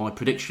 provided that my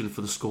prediction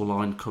for the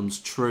scoreline comes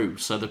true.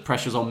 So the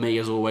pressure's on me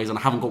as always, and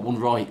I haven't got one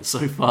right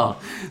so far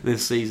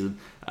this season.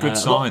 Good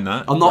sign,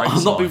 that. I'm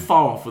not been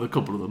far off with a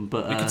couple of them,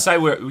 but we could say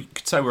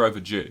we're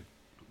overdue.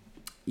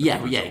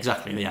 Yeah,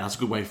 exactly. Yeah, that's a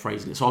good way of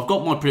phrasing it. So I've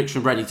got my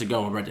prediction ready to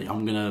go already. I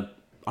know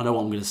what I'm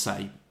going to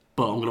say,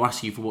 but I'm going to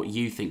ask you for what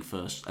you think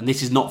first. And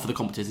this is not for the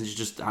competition, this is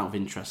just out of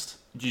interest.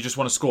 Do you just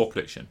want a score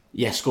prediction?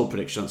 Yeah, score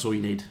prediction, that's all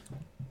you need.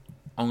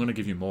 I'm going to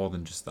give you more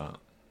than just that.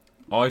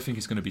 I think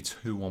it's going to be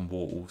 2-1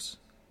 Wolves.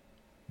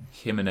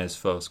 Jimenez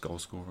first goal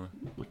scorer.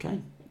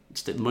 Okay,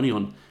 stick the money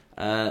on.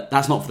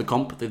 That's not for the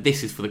comp,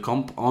 this is for the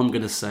comp. I'm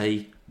going to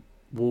say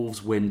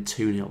Wolves win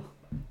 2-0.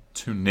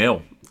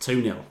 2-0.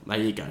 2-0. There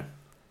you go.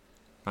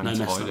 No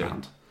messing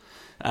around.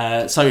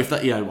 So if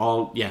that,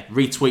 I'll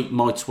retweet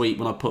my tweet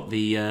when I put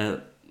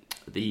the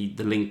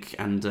link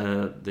and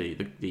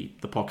the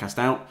podcast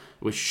out,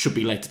 which should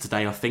be later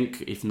today, I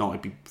think. If not,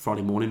 it'd be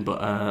Friday morning,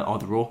 but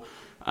either or.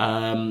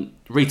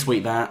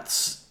 Retweet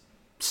that.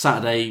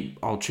 Saturday,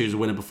 I'll choose a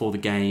winner before the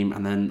game,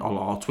 and then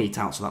I'll tweet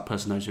out so that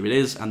person knows who it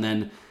is. And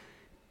then,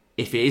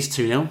 if it is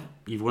 2-0,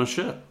 you've won a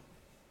shirt.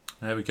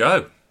 There we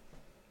go.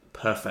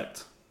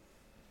 Perfect.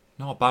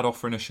 Not a bad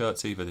offering of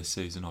shirts either this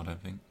season, I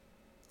don't think.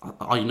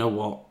 You know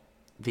what?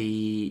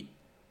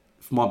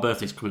 For my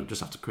birthday's coming up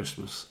just after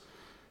Christmas,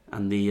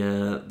 and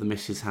the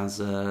missus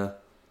has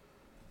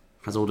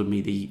ordered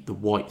me the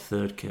white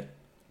third kit.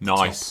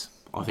 Nice.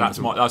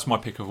 That's my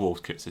pick of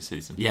Wolves kits this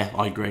season. Yeah,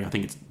 I agree. I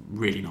think it's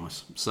really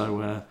nice.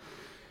 So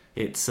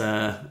it's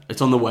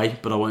on the way,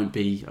 but I won't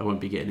be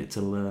getting it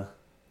till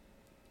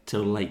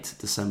late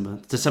December.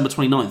 December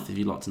 29th, if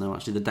you'd like to know.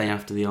 Actually, the day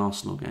after the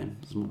Arsenal game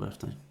is my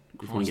birthday.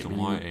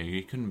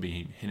 You couldn't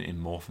be hinting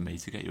more for me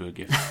to get you a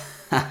gift.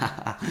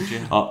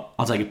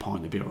 I'll take a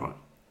pint. It'll be all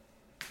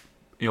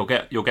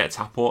right. You'll get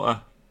tap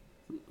water.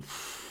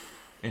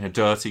 In a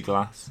dirty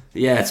glass.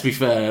 Yeah, to be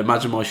fair,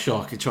 imagine my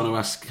shock trying to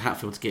ask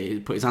Hatfield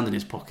to put his hand in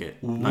his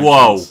pocket.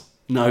 No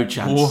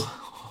chance. Whoa.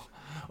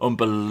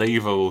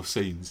 Unbelievable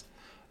scenes.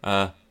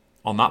 On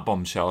that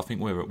bombshell, I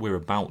think we're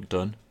about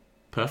done.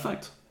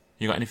 Perfect.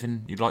 You got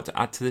anything you'd like to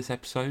add to this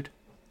episode?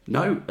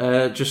 No,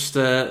 just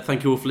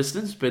thank you all for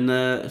listening. It's been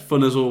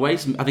fun as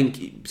always. I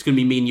think it's going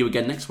to be me and you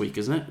again next week,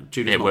 isn't it?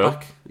 Julie's not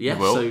back. Yeah, it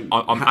will. So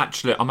I'm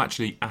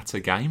actually at a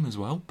game as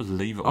well.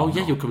 Believe it or not. Oh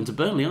yeah, you're coming to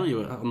Burnley, aren't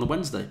you, on the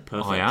Wednesday?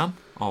 Perfect. I am.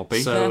 I'll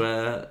be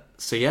there.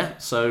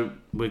 So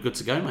we're good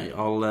to go, mate.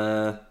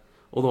 Although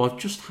I've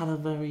just had a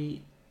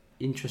very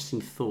interesting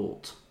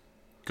thought.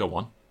 Go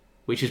on.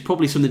 Which is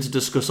probably something to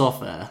discuss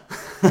off air.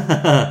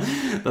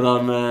 That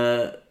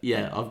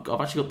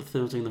I've actually got the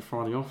Thursday and the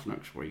Friday off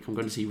next week. I'm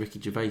going to see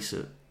Ricky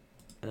Gervais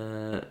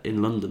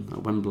in London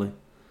at Wembley.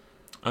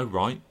 Oh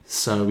right.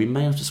 So we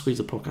may have to squeeze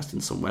a podcast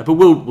in somewhere, but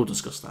we'll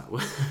discuss that.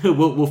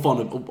 we'll find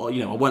it.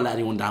 I won't let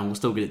anyone down. We'll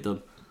still get it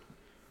done.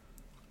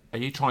 Are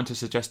you trying to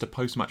suggest a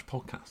post-match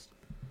podcast?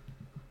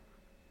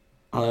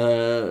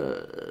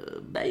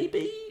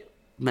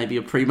 Maybe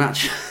a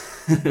pre-match.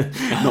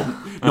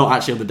 not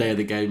actually on the day of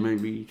the game.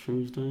 Maybe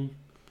Tuesday.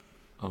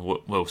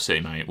 Oh, we'll see,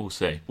 mate. We'll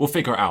see. We'll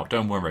figure it out.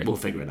 Don't worry. We'll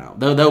figure it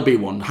out. There'll be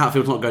one.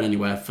 Hatfield's not going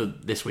anywhere for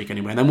this week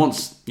anyway. And then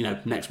once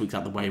next week's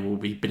out the way, we'll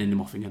be binning him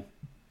off again.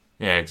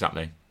 Yeah,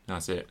 exactly.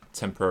 That's it.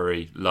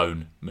 Temporary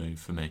loan move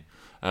for me.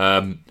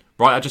 Right,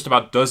 that just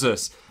about does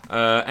us.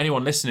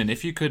 Anyone listening,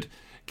 if you could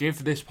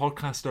give this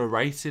podcast a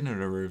rating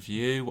and a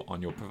review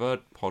on your preferred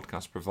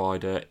podcast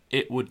provider,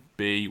 it would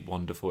be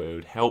wonderful. It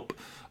would help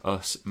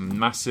us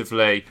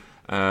massively.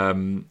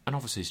 And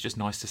obviously it's just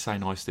nice to say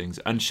nice things.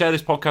 And share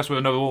this podcast with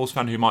another Wolves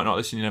fan who might not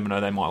listen. You never know,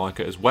 they might like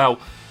it as well.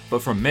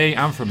 But from me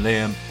and from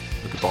Liam,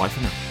 goodbye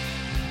for now.